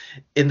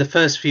in the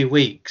first few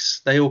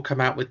weeks, they all come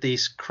out with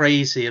these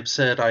crazy,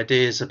 absurd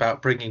ideas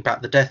about bringing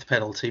back the death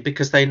penalty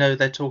because they know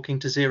they're talking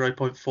to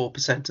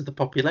 0.4% of the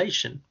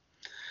population.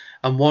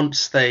 And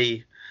once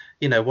they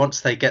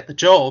get the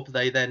job,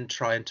 they then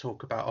try and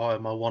talk about,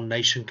 I'm a one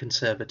nation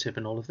conservative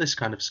and all of this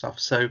kind of stuff.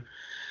 So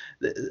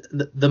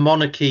the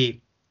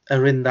monarchy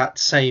are in that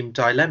same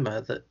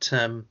dilemma,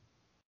 that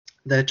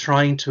they're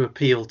trying to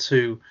appeal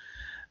to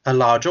a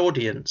large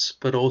audience,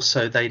 but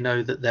also they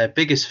know that their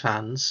biggest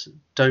fans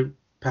don't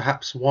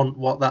perhaps want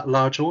what that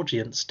large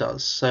audience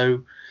does.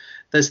 So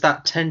there's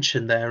that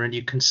tension there, and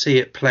you can see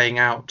it playing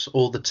out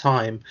all the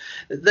time.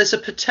 There's a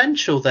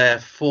potential there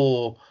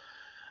for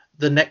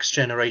the next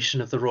generation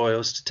of the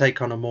royals to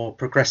take on a more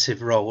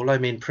progressive role. I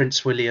mean,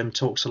 Prince William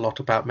talks a lot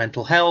about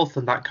mental health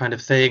and that kind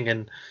of thing,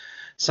 and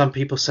some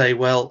people say,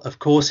 well, of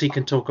course he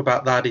can talk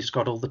about that. He's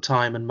got all the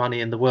time and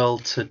money in the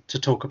world to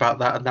talk about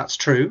that, and that's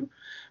true.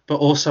 But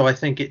also I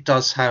think it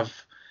does have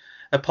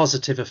a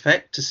positive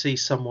effect to see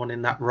someone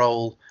in that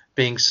role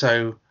being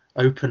so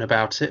open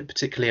about it,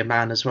 particularly a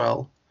man as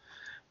well.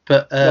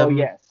 But well,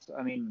 yes,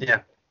 I mean,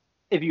 yeah,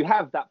 if you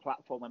have that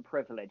platform and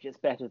privilege, it's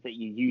better that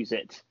you use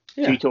it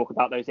to talk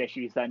about those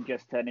issues than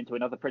just turn into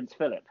another Prince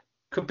Philip.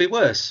 Could be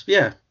worse.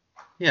 Yeah.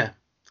 Yeah,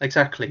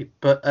 exactly.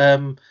 But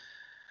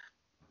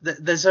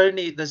there's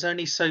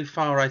only so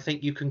far I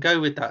think you can go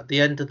with that. At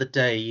the end of the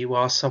day, you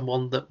are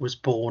someone that was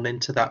born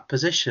into that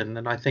position,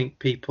 and I think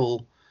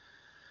people,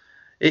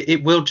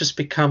 it will just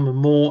become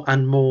more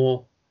and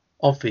more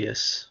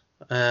obvious.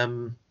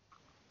 And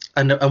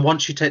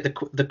once you take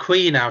the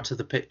Queen out of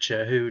the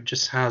picture, who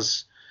just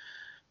has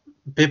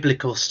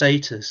biblical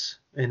status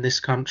in this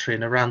country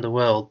and around the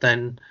world,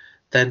 then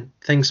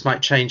things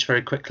might change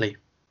very quickly.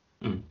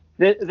 Mm.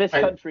 This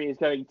country is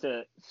going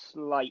to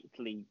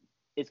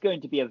it's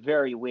going to be a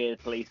very weird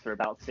place for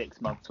about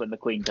 6 months when the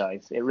Queen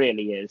dies. It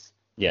really is.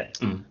 Yeah.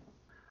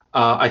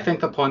 I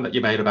think the point that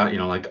you made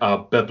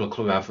about,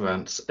 biblical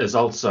reference is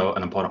also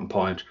an important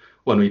point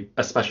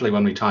especially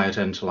when we tie it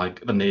into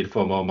like the need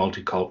for a more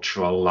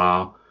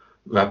multicultural,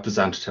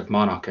 representative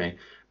monarchy,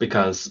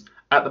 because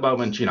at the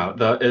moment,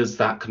 there is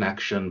that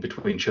connection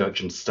between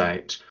church and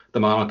state. The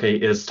monarchy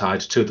is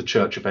tied to the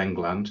Church of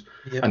England,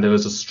 Yep. and there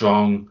is a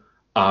strong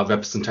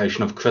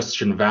representation of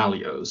Christian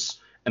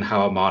values in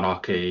how a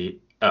monarchy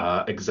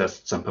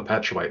exists and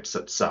perpetuates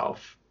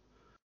itself.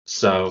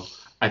 So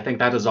I think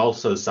that is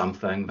also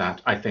something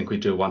that I think we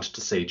do want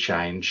to see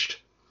changed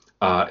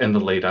in the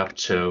lead up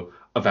to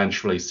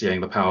eventually seeing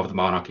the power of the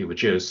monarchy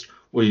reduced.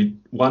 We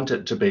want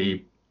it to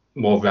be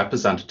more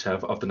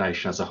representative of the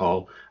nation as a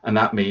whole, and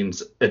that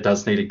means it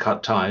does need to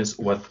cut ties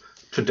with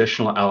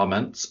traditional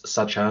elements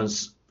such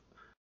as,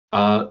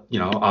 swearing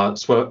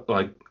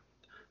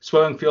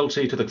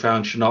fealty to the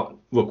crown should not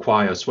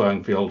require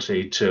swearing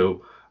fealty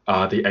to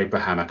the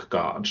Abrahamic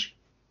God.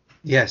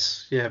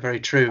 Yes, yeah,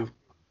 very true.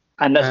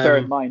 And let's bear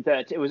in mind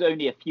that it was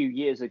only a few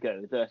years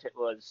ago that it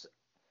was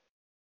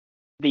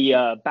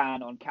the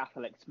ban on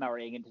Catholics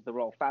marrying into the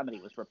royal family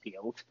was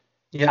repealed,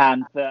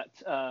 and that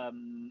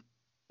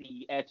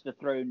the heir to the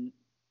throne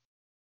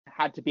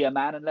had to be a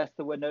man unless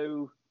there were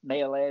no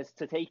male heirs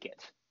to take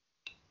it.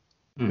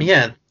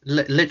 Yeah,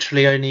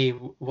 literally only,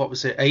 what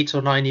was it, 8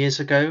 or 9 years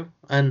ago?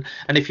 And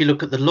if you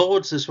look at the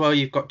Lords as well,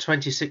 you've got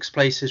 26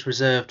 places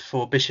reserved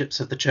for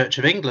bishops of the Church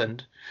of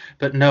England,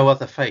 but no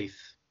other faith.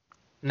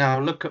 Now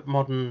look at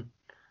modern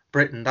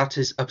Britain. That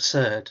is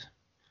absurd.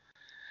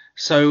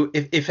 So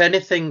if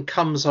anything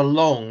comes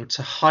along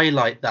to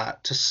highlight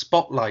that, to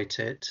spotlight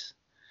it,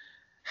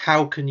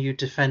 how can you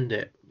defend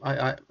it?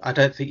 I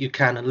don't think you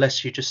can,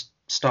 unless you just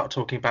start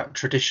talking about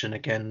tradition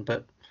again.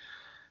 But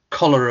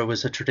cholera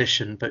was a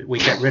tradition, but we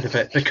get rid of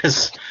it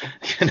because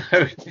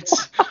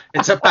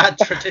it's a bad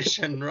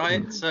tradition,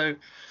 right? So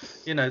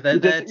they're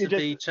there to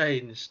be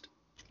changed.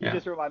 You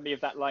just remind me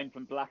of that line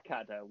from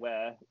Blackadder,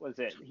 where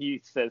he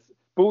says,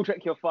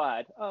 "Baldrick, you're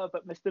fired." "Oh,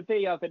 but Mr.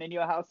 B, I've been in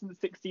your house since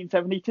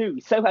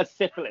 1672. So has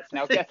syphilis.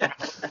 Now get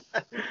out."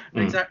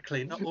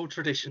 Exactly. Not all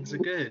traditions are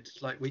good.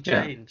 Like, we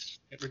change.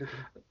 Get rid of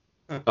them.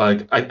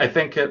 I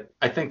think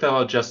there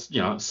are just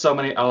so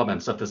many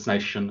elements of this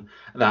nation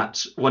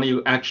that when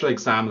you actually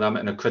examine them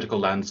in a critical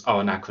lens are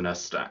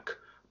anachronistic,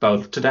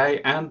 both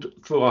today and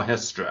through our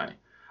history.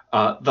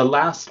 The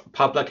last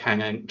public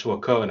hanging to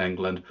occur in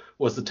England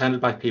was attended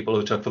by people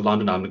who took the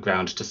London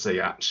Underground to see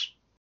it.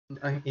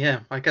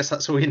 I guess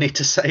that's all you need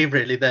to say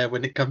really there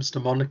when it comes to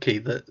monarchy.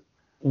 That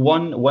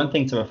one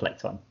thing to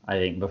reflect on, I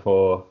think,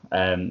 before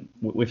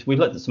we've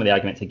looked at some of the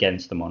arguments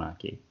against the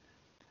monarchy.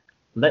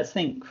 Let's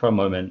think for a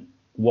moment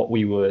what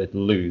we would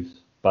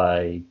lose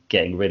by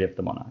getting rid of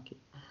the monarchy,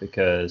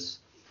 because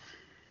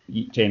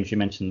James, you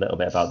mentioned a little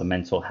bit about the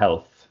mental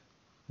health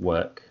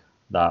work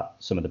that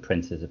some of the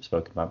princes have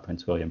spoken about,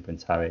 Prince William,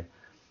 Prince Harry.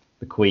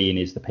 The Queen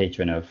is the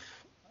patron of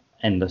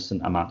endless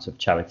amounts of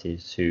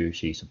charities who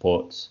she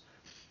supports.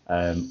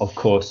 Of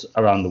course,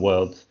 around the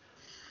world,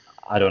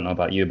 I don't know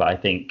about you, but I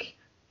think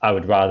I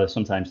would rather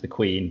sometimes the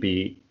Queen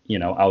be,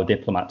 our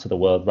diplomat to the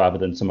world rather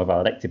than some of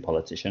our elected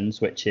politicians,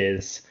 which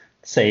is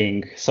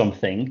saying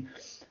something.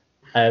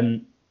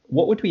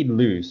 What would we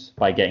lose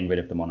by getting rid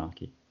of the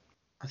monarchy?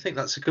 I think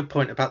that's a good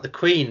point about the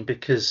Queen,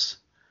 because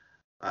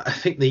I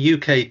think the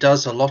UK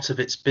does a lot of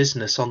its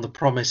business on the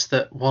promise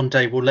that one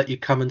day we'll let you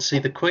come and see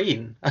the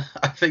Queen.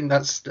 I think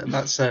that's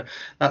a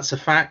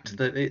fact,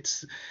 that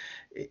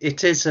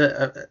it is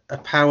a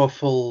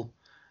powerful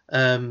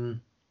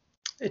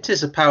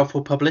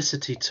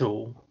publicity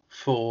tool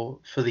for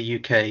the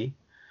UK.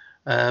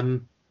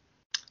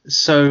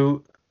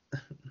 So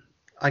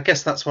I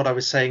guess that's what I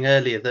was saying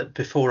earlier, that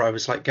before I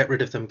was like, get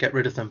rid of them,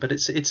 but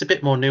it's a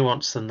bit more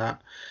nuanced than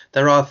that.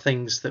 There are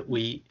things that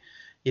we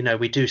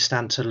do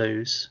stand to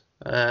lose.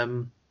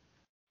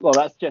 Well,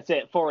 that's just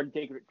it. Foreign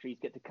dignitaries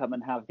get to come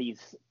and have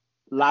these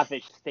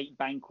lavish state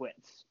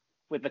banquets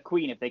with the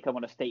Queen if they come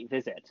on a state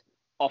visit.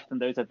 Often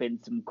those have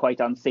been some quite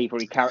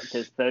unsavory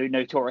characters, though.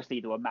 Notoriously,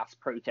 there were mass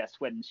protests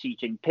when Xi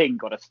Jinping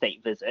got a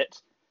state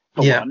visit,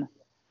 for one,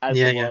 as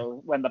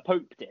well when the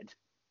Pope did.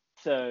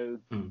 So...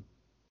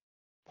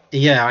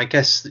 Yeah, I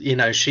guess,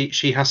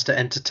 she has to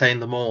entertain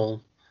them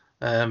all.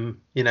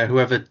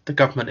 Whoever the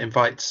government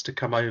invites to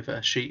come over,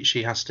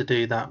 she has to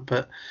do that.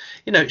 But,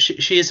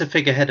 she is a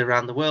figurehead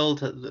around the world,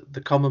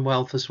 the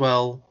Commonwealth as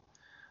well.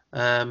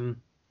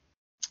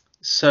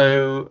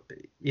 So,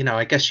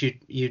 I guess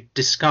you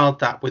discard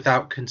that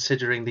without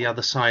considering the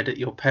other side at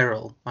your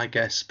peril, I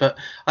guess. But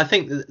I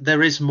think that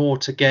there is more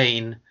to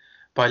gain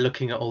by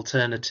looking at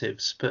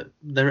alternatives, but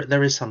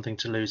there is something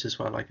to lose as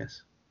well, I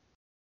guess.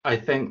 I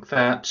think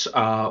that,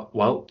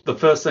 the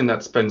first thing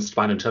that springs to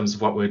mind in terms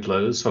of what we'd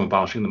lose from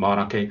abolishing the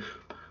monarchy,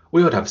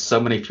 we would have so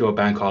many fewer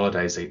bank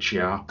holidays each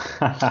year.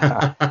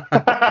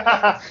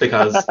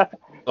 Because,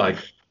 like,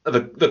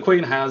 the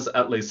Queen has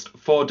at least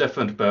 4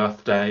 different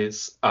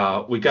birthdays.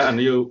 We get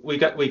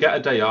a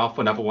day off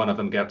whenever one of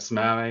them gets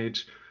married.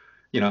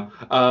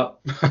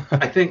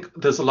 I think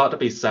there's a lot to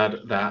be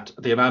said that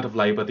the amount of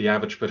labour the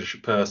average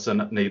British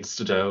person needs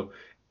to do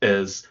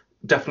is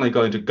definitely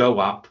going to go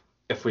up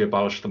if we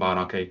abolish the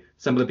monarchy,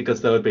 simply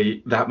because there would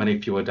be that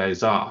many fewer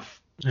days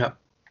off. Yeah.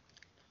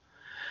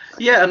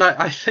 Yeah, and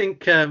I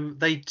think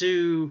they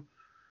do.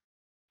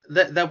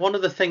 They're one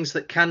of the things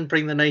that can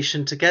bring the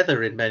nation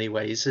together in many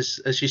ways,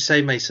 as you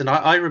say, Mason.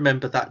 I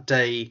remember that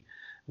day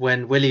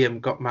when William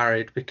got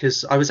married,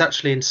 because I was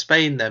actually in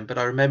Spain then, but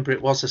I remember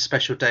it was a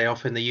special day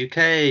off in the UK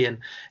and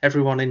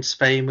everyone in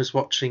Spain was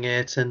watching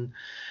it. And,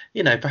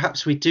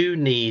 perhaps we do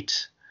need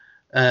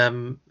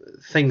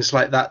things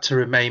like that to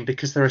remain,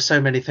 because there are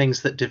so many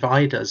things that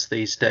divide us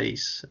these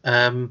days.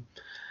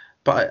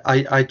 But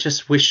I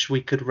just wish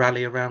we could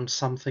rally around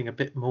something a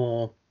bit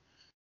more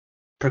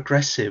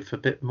progressive, a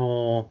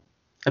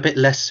bit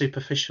less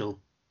superficial.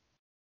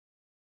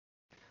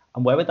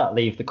 And where would that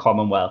leave the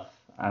Commonwealth?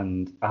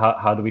 And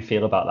how do we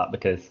feel about that?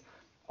 Because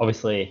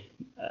obviously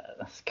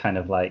it's kind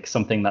of like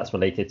something that's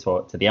related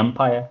to the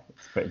empire.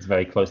 It's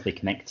very closely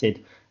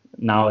connected.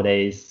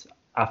 Nowadays,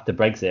 after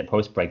Brexit,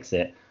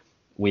 post-Brexit,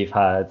 we've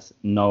had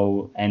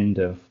no end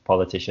of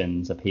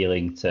politicians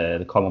appealing to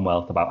the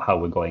Commonwealth about how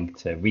we're going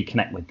to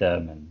reconnect with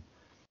them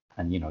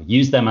and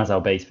use them as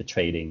our base for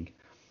trading.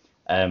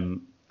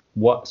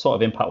 What sort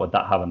of impact would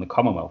that have on the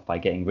Commonwealth by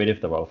getting rid of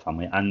the royal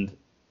family? And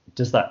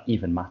does that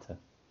even matter?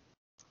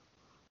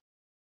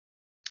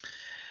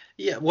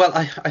 Yeah, well,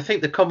 I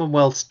think the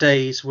Commonwealth's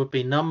days would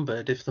be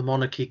numbered if the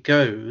monarchy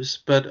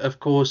goes. But of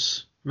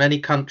course, many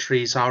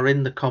countries are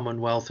in the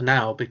Commonwealth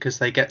now because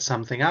they get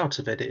something out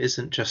of it. It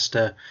isn't just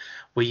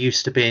we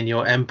used to be in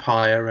your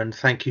empire and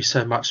thank you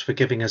so much for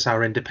giving us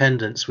our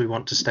independence. We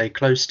want to stay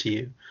close to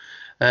you.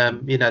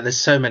 There's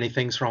so many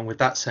things wrong with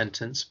that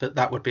sentence, but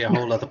that would be a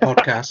whole other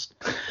podcast.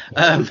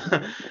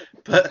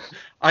 But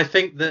I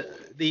think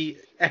that the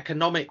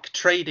economic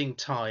trading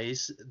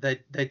ties,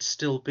 they'd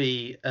still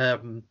be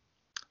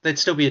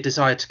a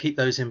desire to keep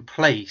those in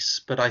place.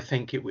 But I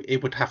think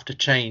it would have to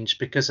change,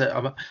 because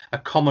a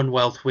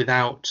Commonwealth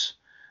without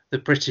the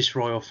British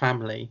royal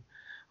family,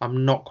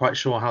 I'm not quite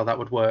sure how that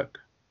would work.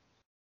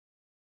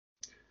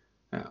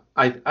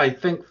 I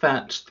think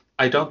that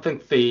I don't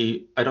think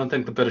the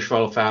British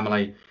royal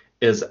family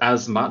is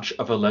as much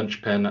of a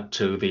linchpin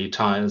to the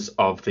ties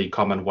of the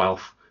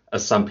Commonwealth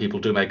as some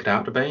people do make it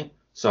out to be.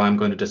 So I'm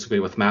going to disagree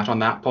with Matt on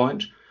that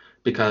point,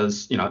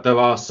 because there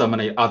are so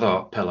many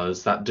other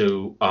pillars that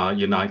do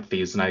unite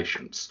these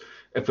nations.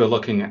 If we're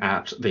looking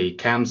at the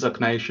CANZUK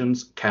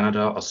nations,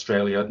 Canada,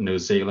 Australia, New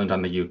Zealand,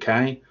 and the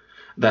UK,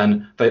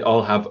 then they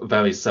all have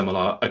very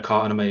similar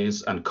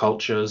economies and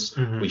cultures.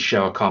 Mm-hmm. We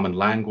share a common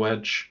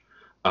language.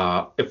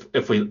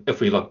 If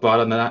we look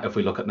broader than that, if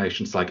we look at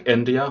nations like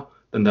India,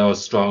 then there are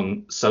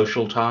strong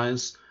social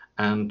ties,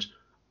 and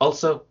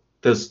also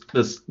there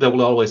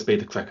will always be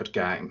the cricket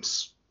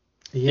games.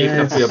 Yes.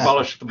 Even if we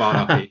abolish the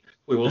monarchy,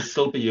 we will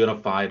still be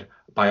unified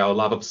by our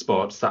love of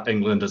sports that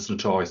England is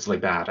notoriously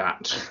bad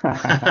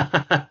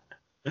at.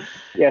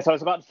 Yes, I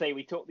was about to say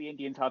we taught the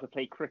Indians how to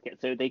play cricket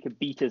so they could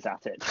beat us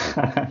at it.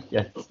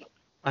 Yes.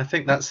 I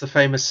think that's the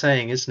famous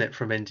saying, isn't it,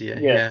 from India?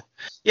 Yes.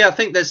 Yeah. I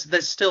think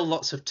there's still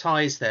lots of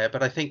ties there,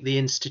 but I think the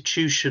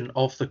institution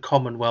of the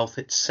Commonwealth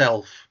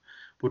itself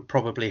would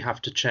probably have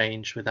to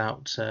change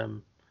without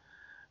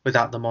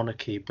the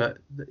monarchy. But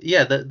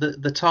yeah,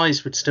 the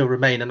ties would still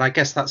remain, and I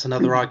guess that's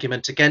another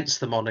argument against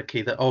the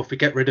monarchy, that if we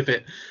get rid of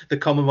it, the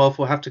Commonwealth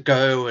will have to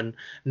go and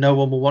no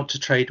one will want to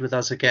trade with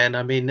us again.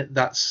 I mean,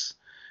 that's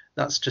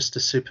just a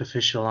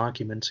superficial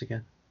argument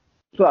again.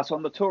 Plus,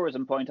 on the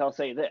tourism point, I'll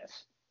say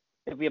this.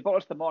 If we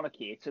abolish the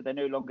monarchy so they're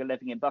no longer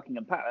living in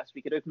Buckingham Palace,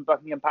 we could open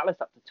Buckingham Palace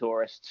up to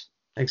tourists.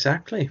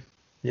 Exactly.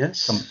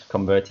 Yes.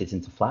 Convert it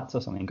into flats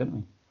or something, couldn't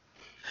we?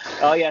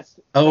 Oh, yes.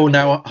 Oh,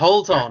 now,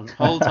 hold on.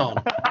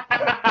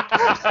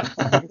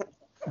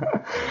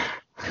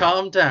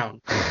 Calm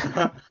down.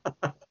 Some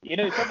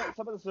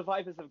of the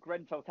survivors of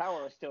Grenfell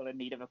Tower are still in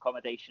need of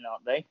accommodation,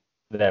 aren't they?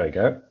 There we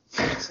go.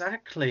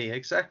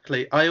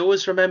 Exactly. I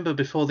always remember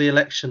before the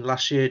election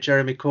last year,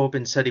 Jeremy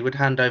Corbyn said he would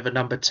hand over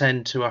number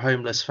 10 to a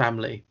homeless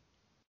family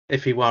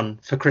if he won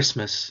for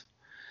Christmas.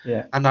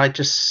 Yeah. And I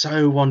just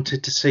so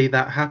wanted to see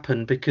that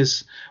happen,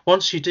 because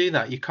once you do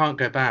that, you can't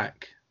go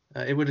back.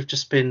 It would have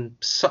just been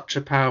such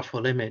a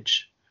powerful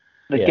image.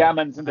 The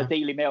gammons in the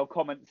Daily Mail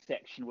comments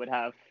section would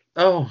have.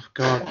 Oh,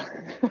 God.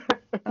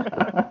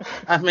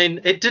 I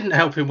mean, it didn't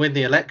help him win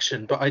the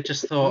election, but I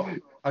just thought,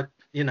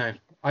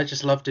 I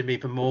just loved him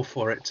even more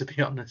for it, to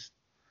be honest.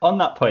 On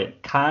that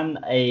point, can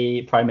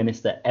a prime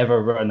minister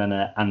ever run on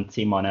an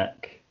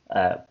anti-monarch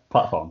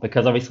platform?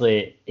 Because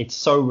obviously it's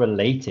so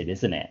related,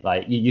 isn't it?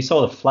 Like you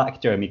saw the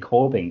flack Jeremy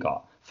Corbyn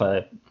got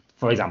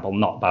for example,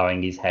 not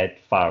bowing his head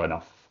far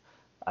enough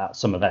at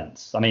some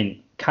events. I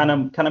mean, can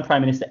a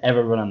prime minister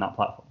ever run on that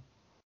platform?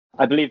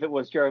 I believe it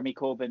was Jeremy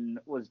Corbyn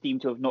was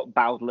deemed to have not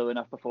bowed low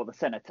enough before the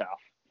cenotaph.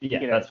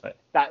 Yeah, that's right.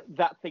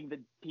 That thing that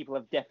people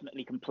have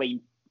definitely complained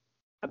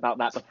about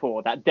that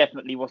before. That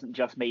definitely wasn't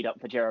just made up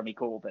for Jeremy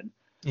Corbyn.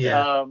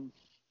 Yeah.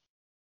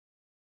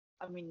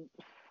 I mean,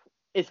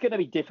 it's going to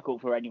be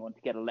difficult for anyone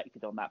to get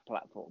elected on that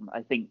platform.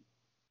 I think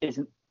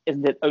isn't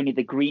it only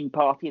the Green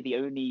Party, the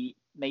only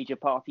major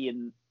party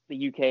in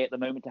the UK at the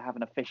moment to have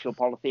an official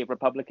policy of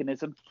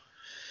republicanism?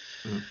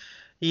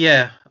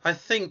 Yeah, I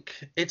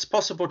think it's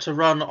possible to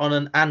run on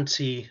an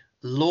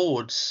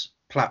anti-Lords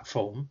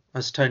platform,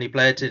 as Tony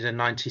Blair did in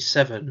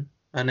 '97,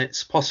 and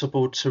it's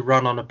possible to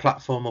run on a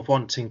platform of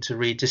wanting to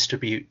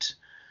redistribute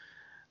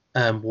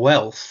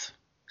wealth.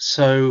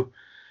 So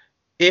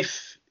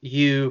if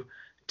you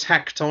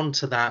tacked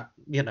onto that,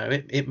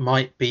 it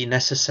might be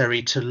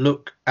necessary to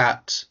look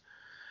at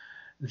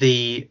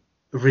the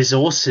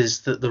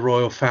resources that the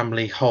royal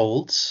family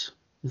holds,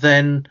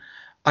 then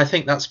I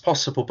think that's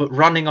possible. But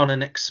running on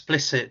an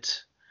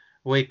explicit,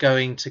 we're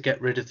going to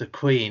get rid of the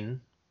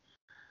Queen,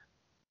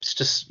 it's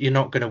just, you're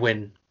not going to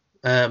win.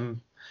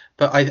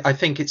 But I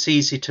think it's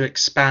easy to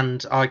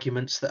expand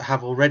arguments that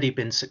have already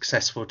been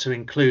successful to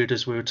include,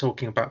 as we were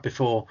talking about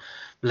before,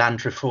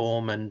 land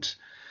reform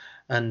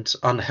and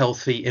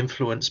unhealthy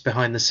influence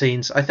behind the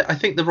scenes. I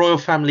think the royal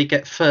family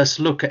get first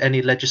look at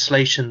any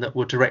legislation that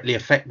will directly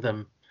affect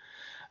them.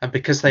 And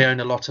because they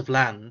own a lot of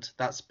land,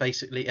 that's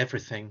basically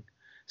everything.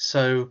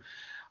 So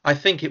I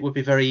think it would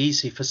be very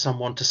easy for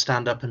someone to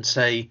stand up and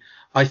say,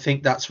 I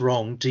think that's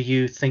wrong. Do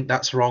you think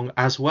that's wrong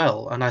as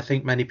well? And I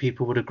think many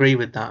people would agree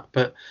with that.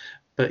 But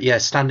yeah,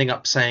 standing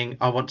up saying,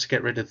 I want to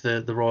get rid of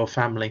the royal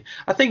family,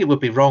 I think it would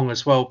be wrong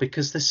as well,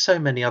 because there's so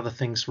many other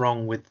things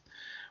wrong with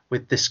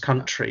this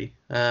country.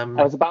 I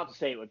was about to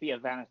say it would be a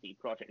vanity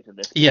project at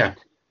this point. Yeah.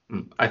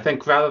 I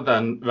think rather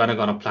than running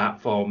on a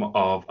platform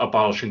of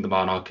abolishing the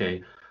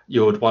monarchy,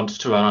 you would want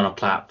to run on a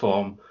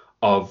platform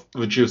of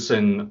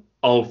reducing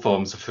all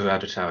forms of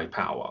hereditary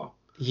power.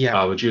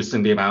 Yeah.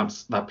 Reducing the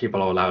amounts that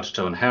people are allowed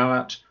to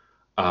inherit,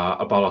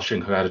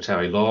 abolishing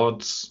hereditary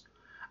lords,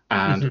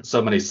 and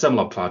so many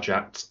similar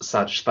projects,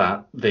 such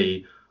that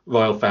the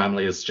royal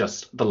family is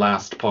just the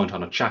last point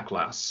on a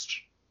checklist.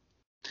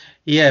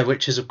 Yeah,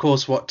 which is, of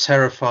course, what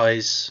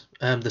terrifies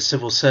the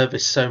civil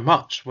service so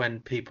much when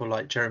people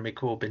like Jeremy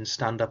Corbyn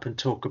stand up and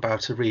talk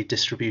about a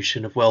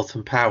redistribution of wealth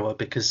and power,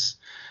 because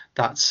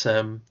that's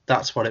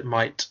what it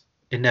might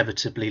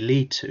inevitably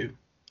lead to,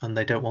 and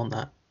they don't want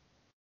that.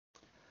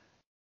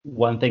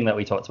 One thing that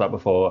we talked about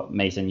before,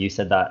 Mason, you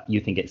said that you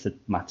think it's a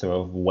matter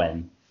of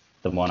when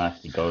the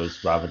monarchy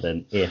goes rather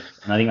than if.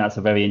 And I think that's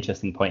a very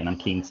interesting point, and I'm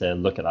keen to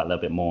look at that a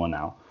little bit more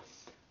now.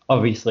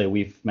 Obviously,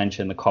 we've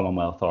mentioned the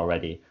Commonwealth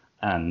already,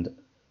 and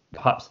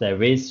perhaps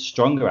there is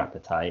stronger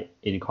appetite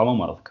in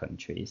Commonwealth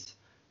countries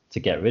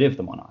to get rid of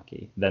the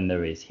monarchy than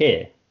there is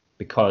here.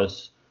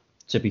 Because,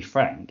 to be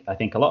frank, I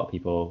think a lot of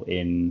people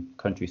in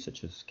countries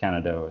such as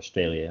Canada or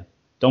Australia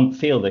don't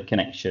feel the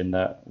connection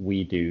that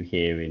we do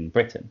here in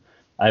Britain.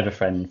 I have a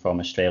friend from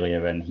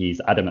Australia, and he's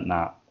adamant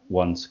that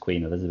once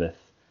Queen Elizabeth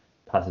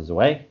passes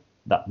away,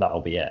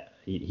 that'll be it.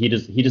 He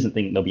doesn't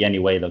think there'll be any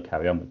way they'll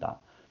carry on with that.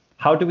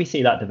 How do we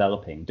see that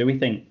developing? Do we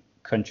think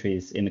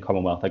countries in the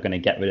Commonwealth are going to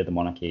get rid of the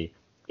monarchy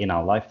in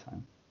our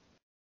lifetime?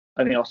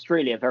 I mean,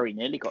 Australia very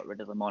nearly got rid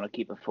of the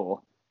monarchy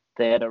before.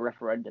 They had a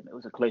referendum. It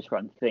was a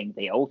close-run thing.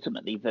 They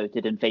ultimately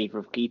voted in favour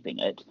of keeping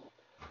it.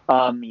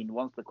 I mean,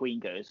 once the Queen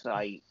goes,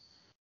 I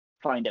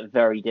find it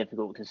very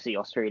difficult to see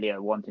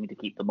Australia wanting to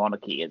keep the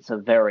monarchy. There's a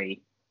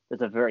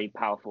very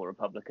powerful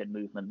Republican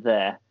movement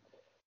there.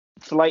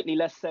 Slightly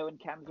less so in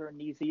Canada and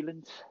New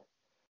Zealand.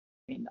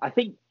 I mean, I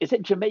think, is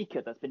it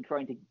Jamaica that's been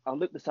trying to, I'll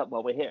look this up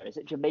while we're here. Is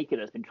it Jamaica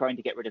that's been trying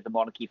to get rid of the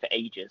monarchy for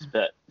ages,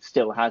 but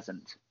still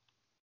hasn't?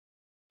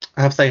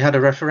 Have they had a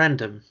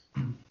referendum?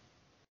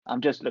 I'm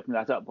just looking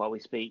that up while we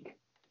speak.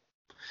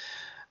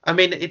 I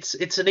mean,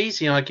 it's an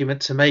easy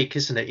argument to make,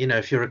 isn't it?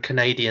 If you're a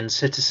Canadian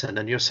citizen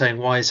and you're saying,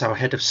 why is our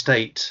head of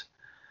state,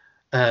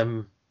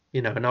 an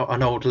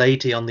old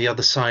lady on the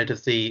other side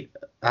of the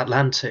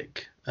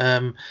Atlantic?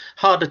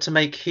 Harder to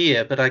make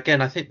here, but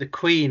again, I think the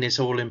Queen is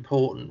all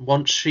important.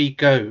 Once she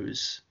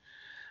goes,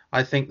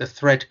 I think the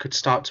thread could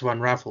start to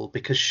unravel,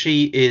 because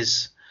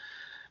she's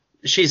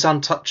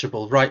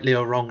untouchable, rightly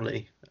or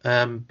wrongly.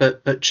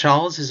 But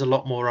Charles is a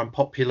lot more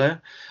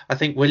unpopular. I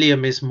think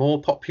William is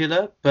more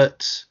popular,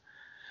 but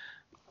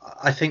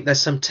I think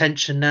there's some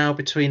tension now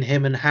between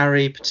him and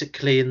Harry,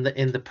 particularly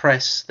in the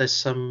press. There's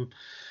some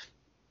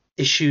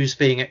issues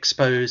being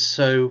exposed.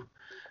 So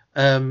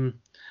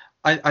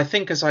I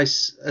think, as I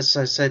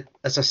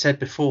said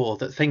before,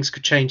 that things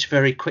could change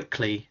very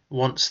quickly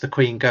once the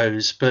Queen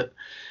goes. But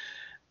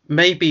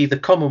maybe the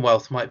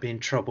Commonwealth might be in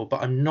trouble.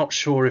 But I'm not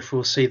sure if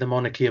we'll see the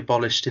monarchy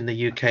abolished in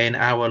the UK in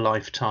our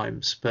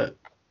lifetimes. But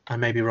I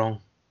may be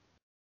wrong.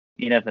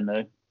 You never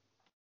know.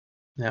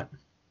 Yeah.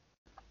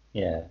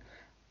 Yeah.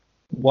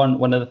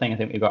 One other thing I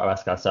think we've got to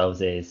ask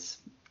ourselves is,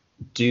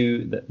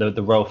 do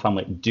the royal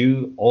family,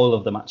 do all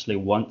of them actually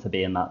want to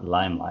be in that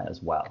limelight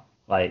as well?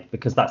 Like,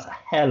 because that's a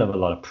hell of a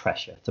lot of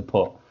pressure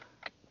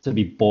to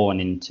be born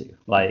into.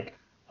 Like,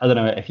 I don't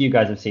know if you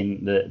guys have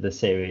seen the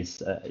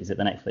series, is it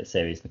the Netflix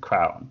series, The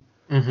Crown?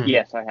 Mm-hmm.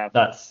 Yes, I have.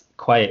 That's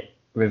quite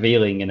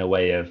revealing in a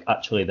way of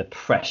actually the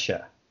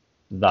pressure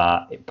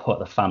that it put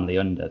the family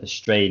under, the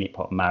strain it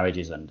put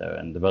marriages under,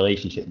 and the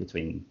relationship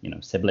between,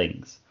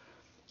 siblings.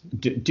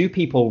 Do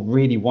people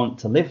really want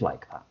to live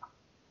like that?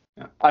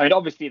 I mean,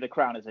 obviously, The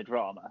Crown is a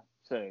drama,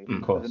 so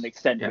course. there's an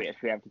extent to which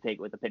we have to take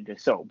it with a pinch of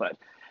salt. But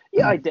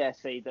yeah, I dare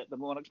say that the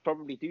monarchs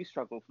probably do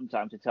struggle from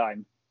time to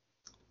time,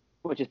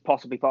 which is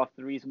possibly part of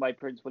the reason why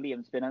Prince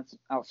William's been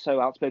so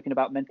outspoken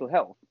about mental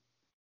health.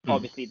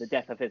 Obviously, the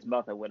death of his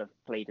mother would have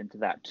played into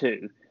that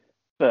too.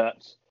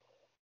 But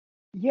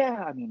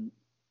yeah, I mean,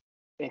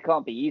 it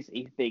can't be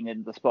easy being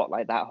in the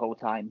spotlight that whole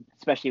time,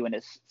 especially when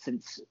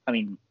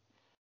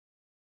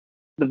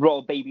the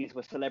royal babies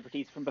were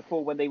celebrities from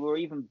before when they were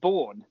even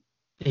born.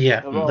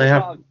 Yeah, they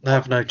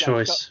have no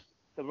choice.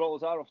 The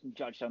royals are often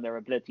judged on their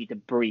ability to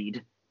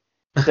breed.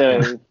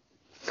 So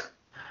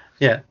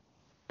yeah,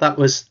 that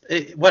was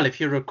it. Well, if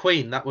you're a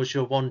queen, that was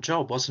your one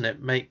job, wasn't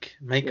it? Make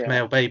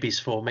male babies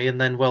for me,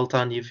 and then well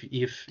done,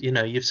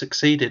 you've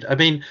succeeded. I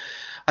mean,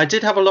 I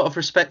did have a lot of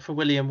respect for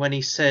William when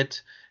he said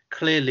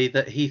clearly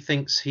that he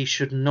thinks he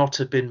should not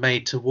have been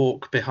made to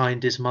walk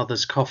behind his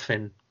mother's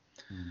coffin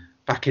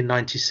back in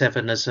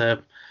 97 as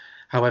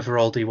however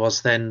old he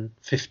was then,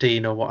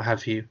 15 or what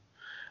have you.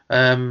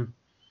 And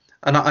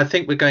I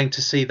think we're going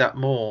to see that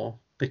more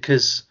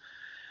because,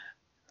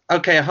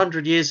 okay,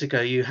 100 years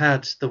ago you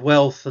had the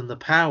wealth and the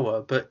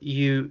power, but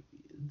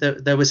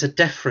there was a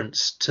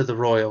deference to the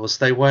royals.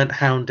 They weren't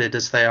hounded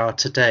as they are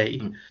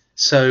today.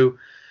 So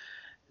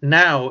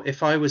now,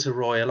 if I was a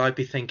royal, I'd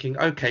be thinking,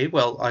 okay,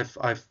 well,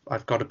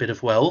 I've got a bit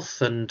of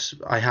wealth and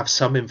I have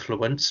some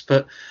influence,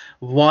 but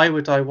why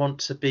would I want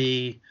to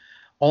be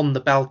on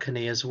the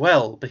balcony as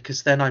well?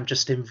 Because then I'm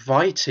just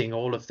inviting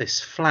all of this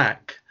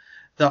flack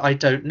that I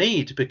don't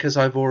need because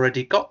I've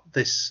already got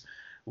this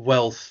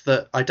wealth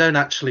that I don't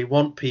actually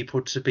want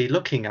people to be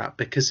looking at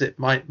because it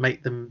might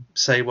make them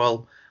say,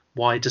 well,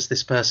 why does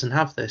this person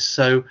have this?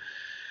 So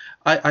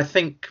I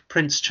think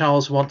Prince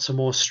Charles wants a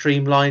more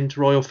streamlined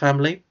royal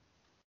family.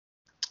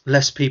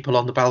 Less people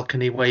on the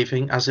balcony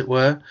waving, as it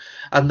were,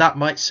 and that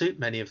might suit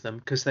many of them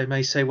because they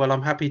may say, well,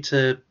 I'm happy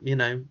to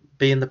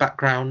be in the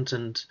background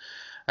and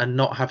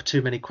not have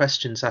too many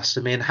questions asked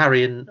of me. And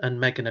Harry and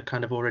Meghan are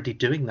kind of already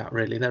doing that,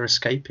 really. They're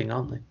escaping,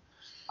 aren't they?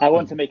 I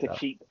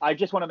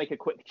just want to make a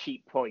quick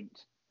cheap point.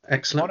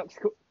 Excellent.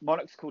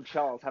 Monarchs called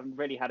Charles haven't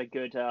really had a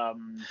good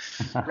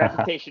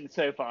reputation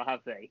so far,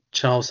 have they?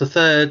 Charles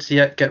III,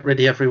 yeah, get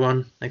rid of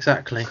everyone.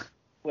 Exactly.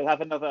 We'll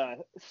have another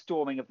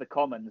storming of the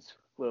Commons,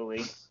 will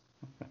we?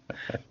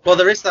 Well,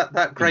 there is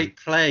that great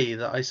play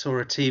that I saw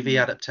a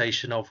TV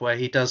adaptation of where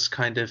he does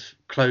kind of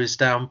close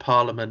down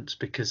Parliament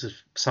because of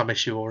some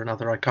issue or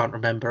another. I can't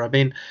remember. I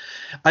mean,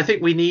 I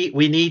think we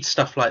need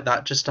stuff like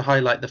that just to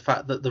highlight the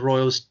fact that the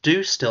royals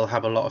do still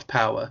have a lot of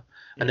power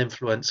and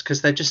influence,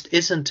 because there just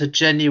isn't a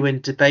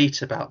genuine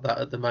debate about that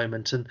at the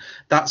moment, and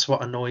that's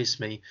what annoys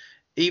me.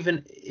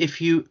 Even if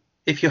you're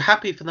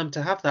happy for them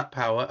to have that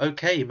power,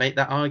 okay, make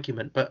that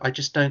argument, but I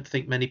just don't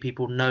think many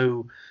people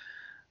know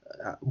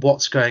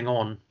what's going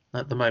on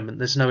at the moment.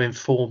 There's no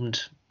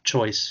informed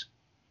choice.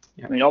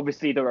 I mean,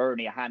 obviously there are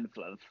only a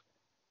handful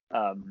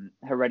of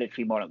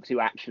hereditary monarchs who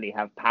actually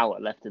have power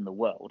left in the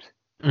world,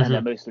 and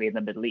they're mostly in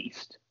the Middle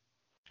East.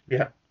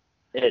 Yeah,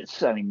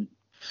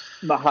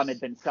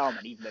 Mohammed bin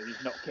Salman, even though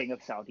he's not king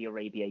of Saudi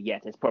Arabia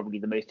yet, is probably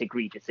the most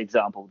egregious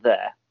example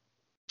there.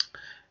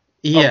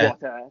 Yeah,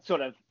 of what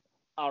sort of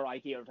our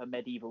idea of a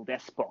medieval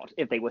despot,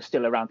 if they were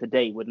still around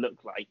today, would look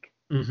like.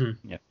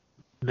 Yeah,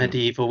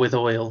 medieval with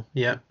oil.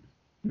 Yeah.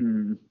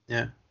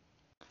 Yeah.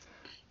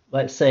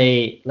 Let's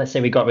say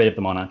we got rid of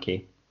the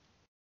monarchy.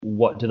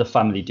 What do the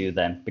family do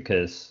then?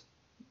 Because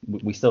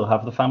we still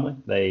have the family.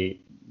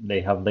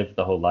 They have lived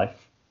the whole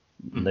life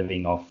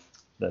living off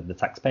the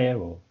taxpayer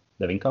or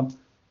their income.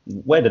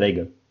 Where do they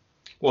go?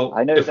 Well,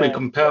 if we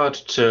compare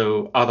it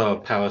to other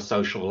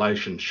parasocial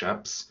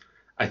relationships,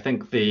 I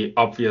think the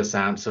obvious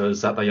answer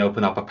is that they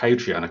open up a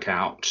Patreon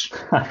account.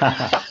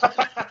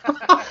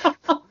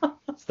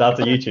 Start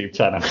a YouTube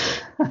channel.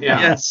 Yeah.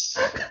 Yes.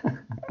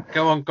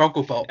 Go on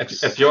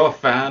Gogglebox. If you're a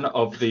fan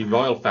of the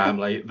royal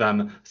family,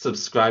 then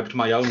subscribe to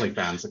my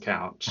OnlyFans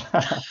account.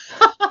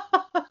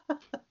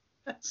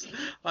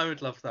 I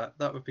would love that.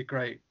 That would be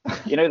great.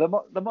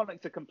 The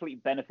monarchs are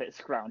complete benefit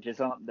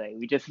scroungers, aren't they?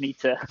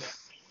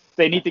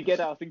 They need to get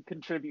out and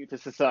contribute to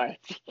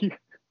society.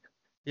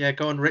 Yeah,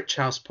 go on Rich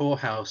House, Poor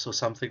House or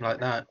something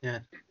like that. Yeah.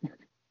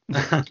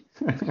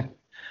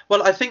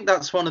 Well, I think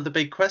that's one of the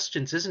big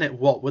questions, isn't it?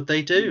 What would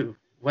they do?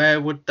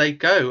 Where would they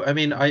go? I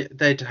mean,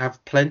 they'd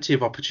have plenty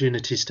of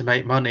opportunities to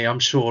make money, I'm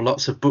sure,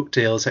 lots of book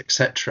deals,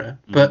 etc.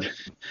 But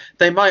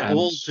they might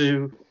all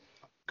do.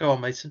 Go on,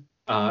 Mason.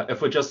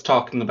 If we're just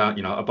talking about,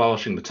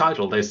 abolishing the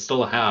title, they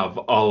still have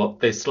all of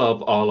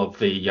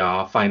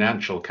the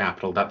financial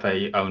capital that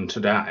they own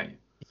today.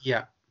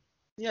 Yeah.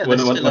 Yeah, We're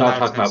they're still not allowed to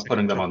talking have about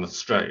putting second them on the jobs.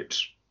 straight.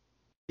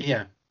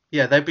 Yeah.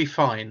 Yeah, they'd be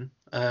fine.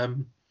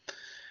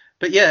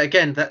 But yeah,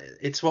 again,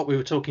 it's what we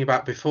were talking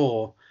about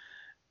before.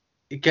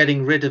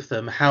 Getting rid of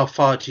them, how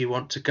far do you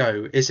want to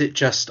go? Is it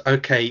just,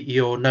 okay,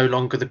 you're no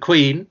longer the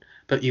Queen,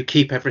 but you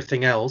keep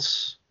everything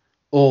else?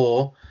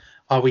 Or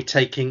are we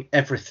taking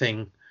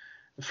everything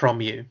from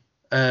you?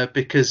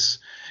 Because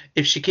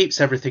if she keeps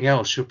everything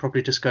else, she'll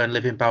probably just go and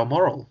live in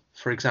Balmoral,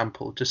 for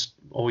example, just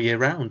all year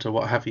round or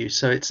what have you.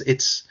 So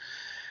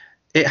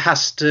it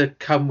has to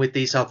come with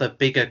these other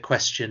bigger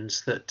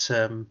questions that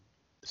So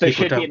people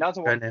should be don't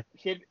another go one. near.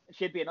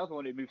 Should be another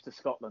one who moves to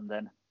Scotland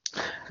then.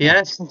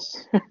 Yes.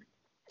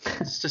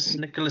 It's just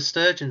Nicola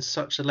Sturgeon's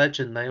such a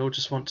legend. They all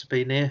just want to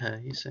be near her,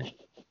 you see.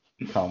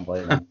 Can't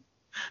blame them.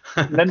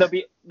 And then there'll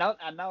be now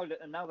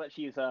that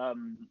she's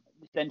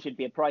then she'd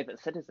be a private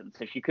citizen,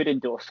 so she could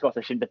endorse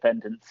Scottish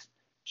independence.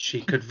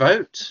 She could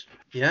vote.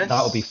 Yes.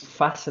 That would be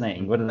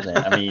fascinating, wouldn't it?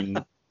 I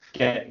mean,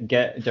 get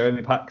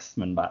Jeremy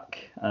Paxman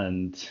back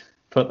and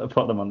put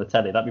them on the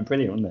telly. That'd be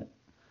brilliant, wouldn't it?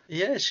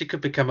 Yeah, she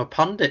could become a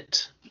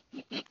pundit.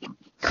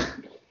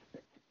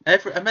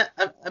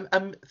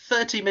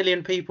 30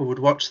 million people would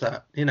watch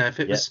that. If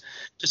it was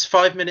just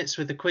 5 minutes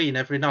with the Queen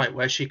every night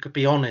where she could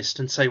be honest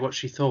and say what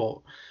she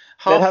thought,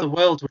 half the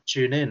world would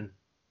tune in.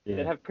 Yeah.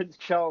 They'd have Prince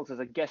Charles as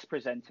a guest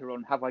presenter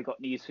on Have I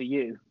Got News for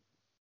You?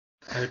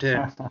 Oh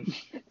dear.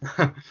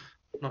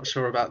 Not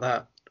sure about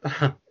that.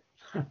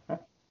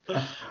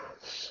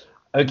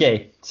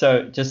 Okay,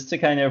 so just to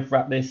kind of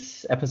wrap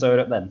this episode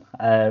up then,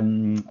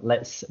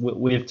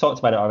 we've talked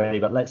about it already,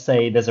 but let's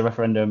say there's a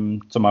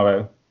referendum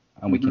tomorrow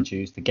and we can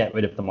choose to get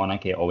rid of the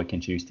monarchy or we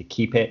can choose to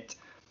keep it.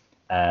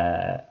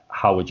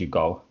 How would you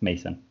go,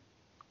 Mason?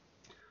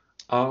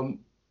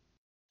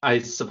 I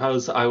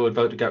suppose I would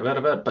vote to get rid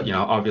of it, but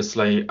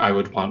obviously I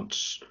would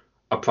want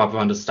a proper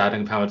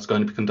understanding of how it's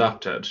going to be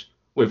conducted.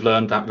 We've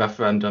learned that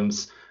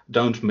referendums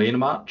don't mean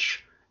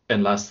much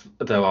unless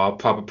there are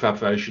proper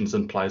preparations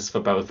in place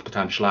for both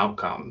potential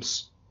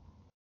outcomes.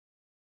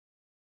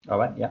 All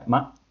right, yeah,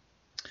 Matt?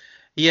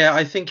 Yeah,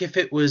 I think if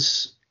it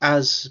was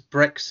as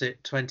Brexit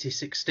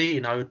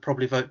 2016, I would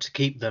probably vote to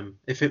keep them.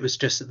 If it was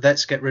just,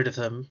 let's get rid of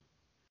them,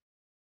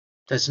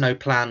 there's no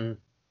plan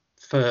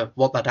for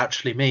what that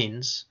actually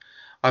means,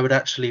 I would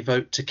actually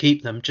vote to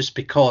keep them just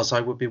because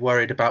I would be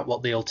worried about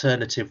what the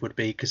alternative would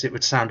be, because it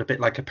would sound a bit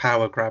like a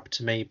power grab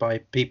to me by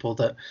people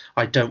that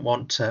I don't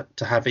want to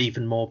have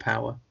even more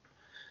power.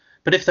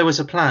 But if there was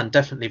a plan,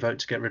 definitely vote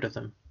to get rid of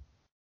them.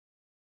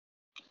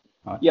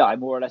 Yeah, I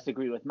more or less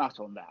agree with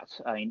Matt on that.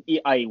 I mean,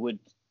 I would,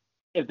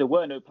 if there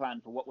were no plan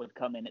for what would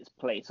come in its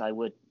place,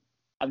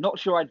 I'm not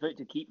sure I'd vote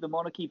to keep the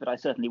monarchy, but I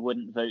certainly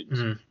wouldn't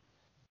vote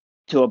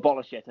to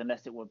abolish it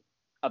unless it were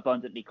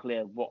abundantly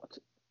clear what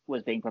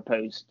was being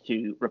proposed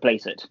to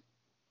replace it.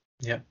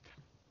 Yeah.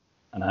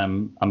 And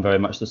I'm very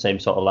much the same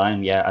sort of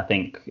line. Yeah, I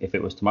think if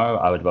it was tomorrow,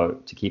 I would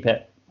vote to keep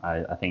it.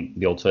 I think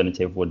the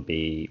alternative would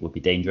be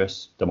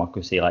dangerous.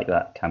 Democracy like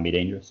that can be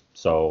dangerous.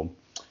 So,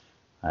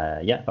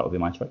 yeah, that would be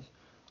my choice.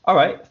 All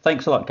right,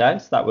 thanks a lot,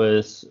 guys. That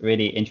was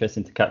really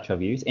interesting to catch our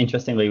views.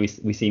 Interestingly,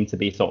 we seem to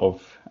be sort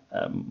of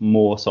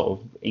more sort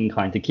of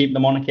inclined to keep the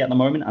monarchy at the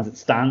moment as it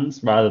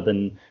stands, rather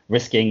than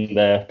risking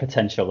the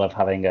potential of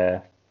having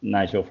a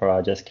Nigel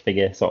Farage-esque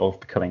figure sort of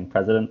becoming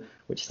president,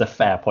 which is a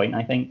fair point,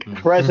 I think.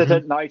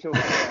 President Nigel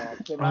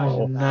Farage.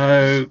 Oh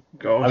no,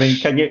 gosh. I mean,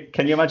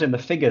 can you imagine the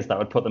figures that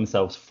would put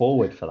themselves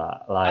forward for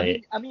that?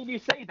 Like, I mean, you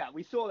say that.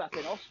 We saw that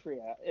in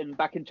Austria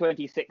back in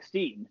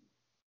 2016.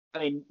 I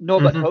mean,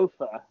 Norbert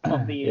Hofer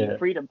of the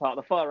Freedom Party,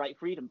 the far-right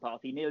Freedom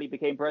Party, nearly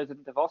became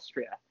president of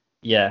Austria.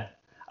 Yeah,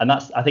 and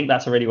I think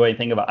that's a really worrying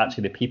thing about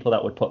actually the people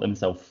that would put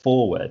themselves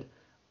forward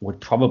would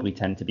probably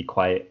tend to be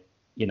quite,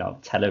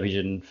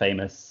 television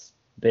famous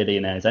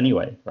billionaires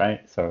anyway,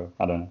 right? So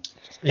I don't know.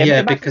 Yeah,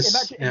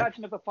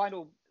 imagine if the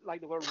final, there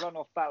were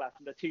runoff ballot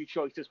and the two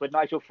choices were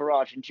Nigel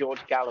Farage and George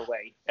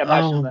Galloway.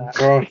 Imagine that.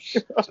 Gosh.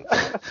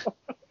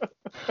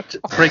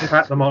 Bring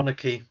back the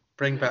monarchy.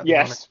 Bring back the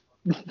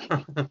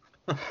monarchy.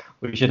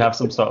 We should have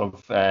some sort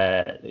of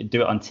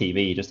do it on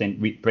TV. Just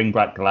bring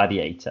back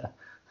Gladiator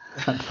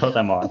and put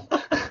them on.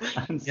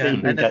 And see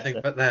who anything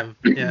but them.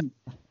 Yeah.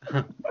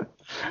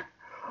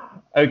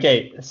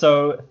 Okay,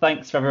 so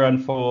thanks for everyone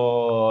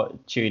for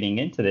tuning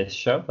into this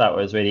show. That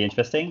was really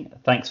interesting.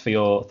 Thanks for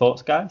your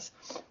thoughts, guys.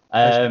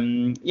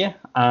 Yeah,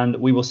 and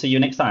we will see you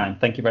next time.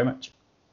 Thank you very much.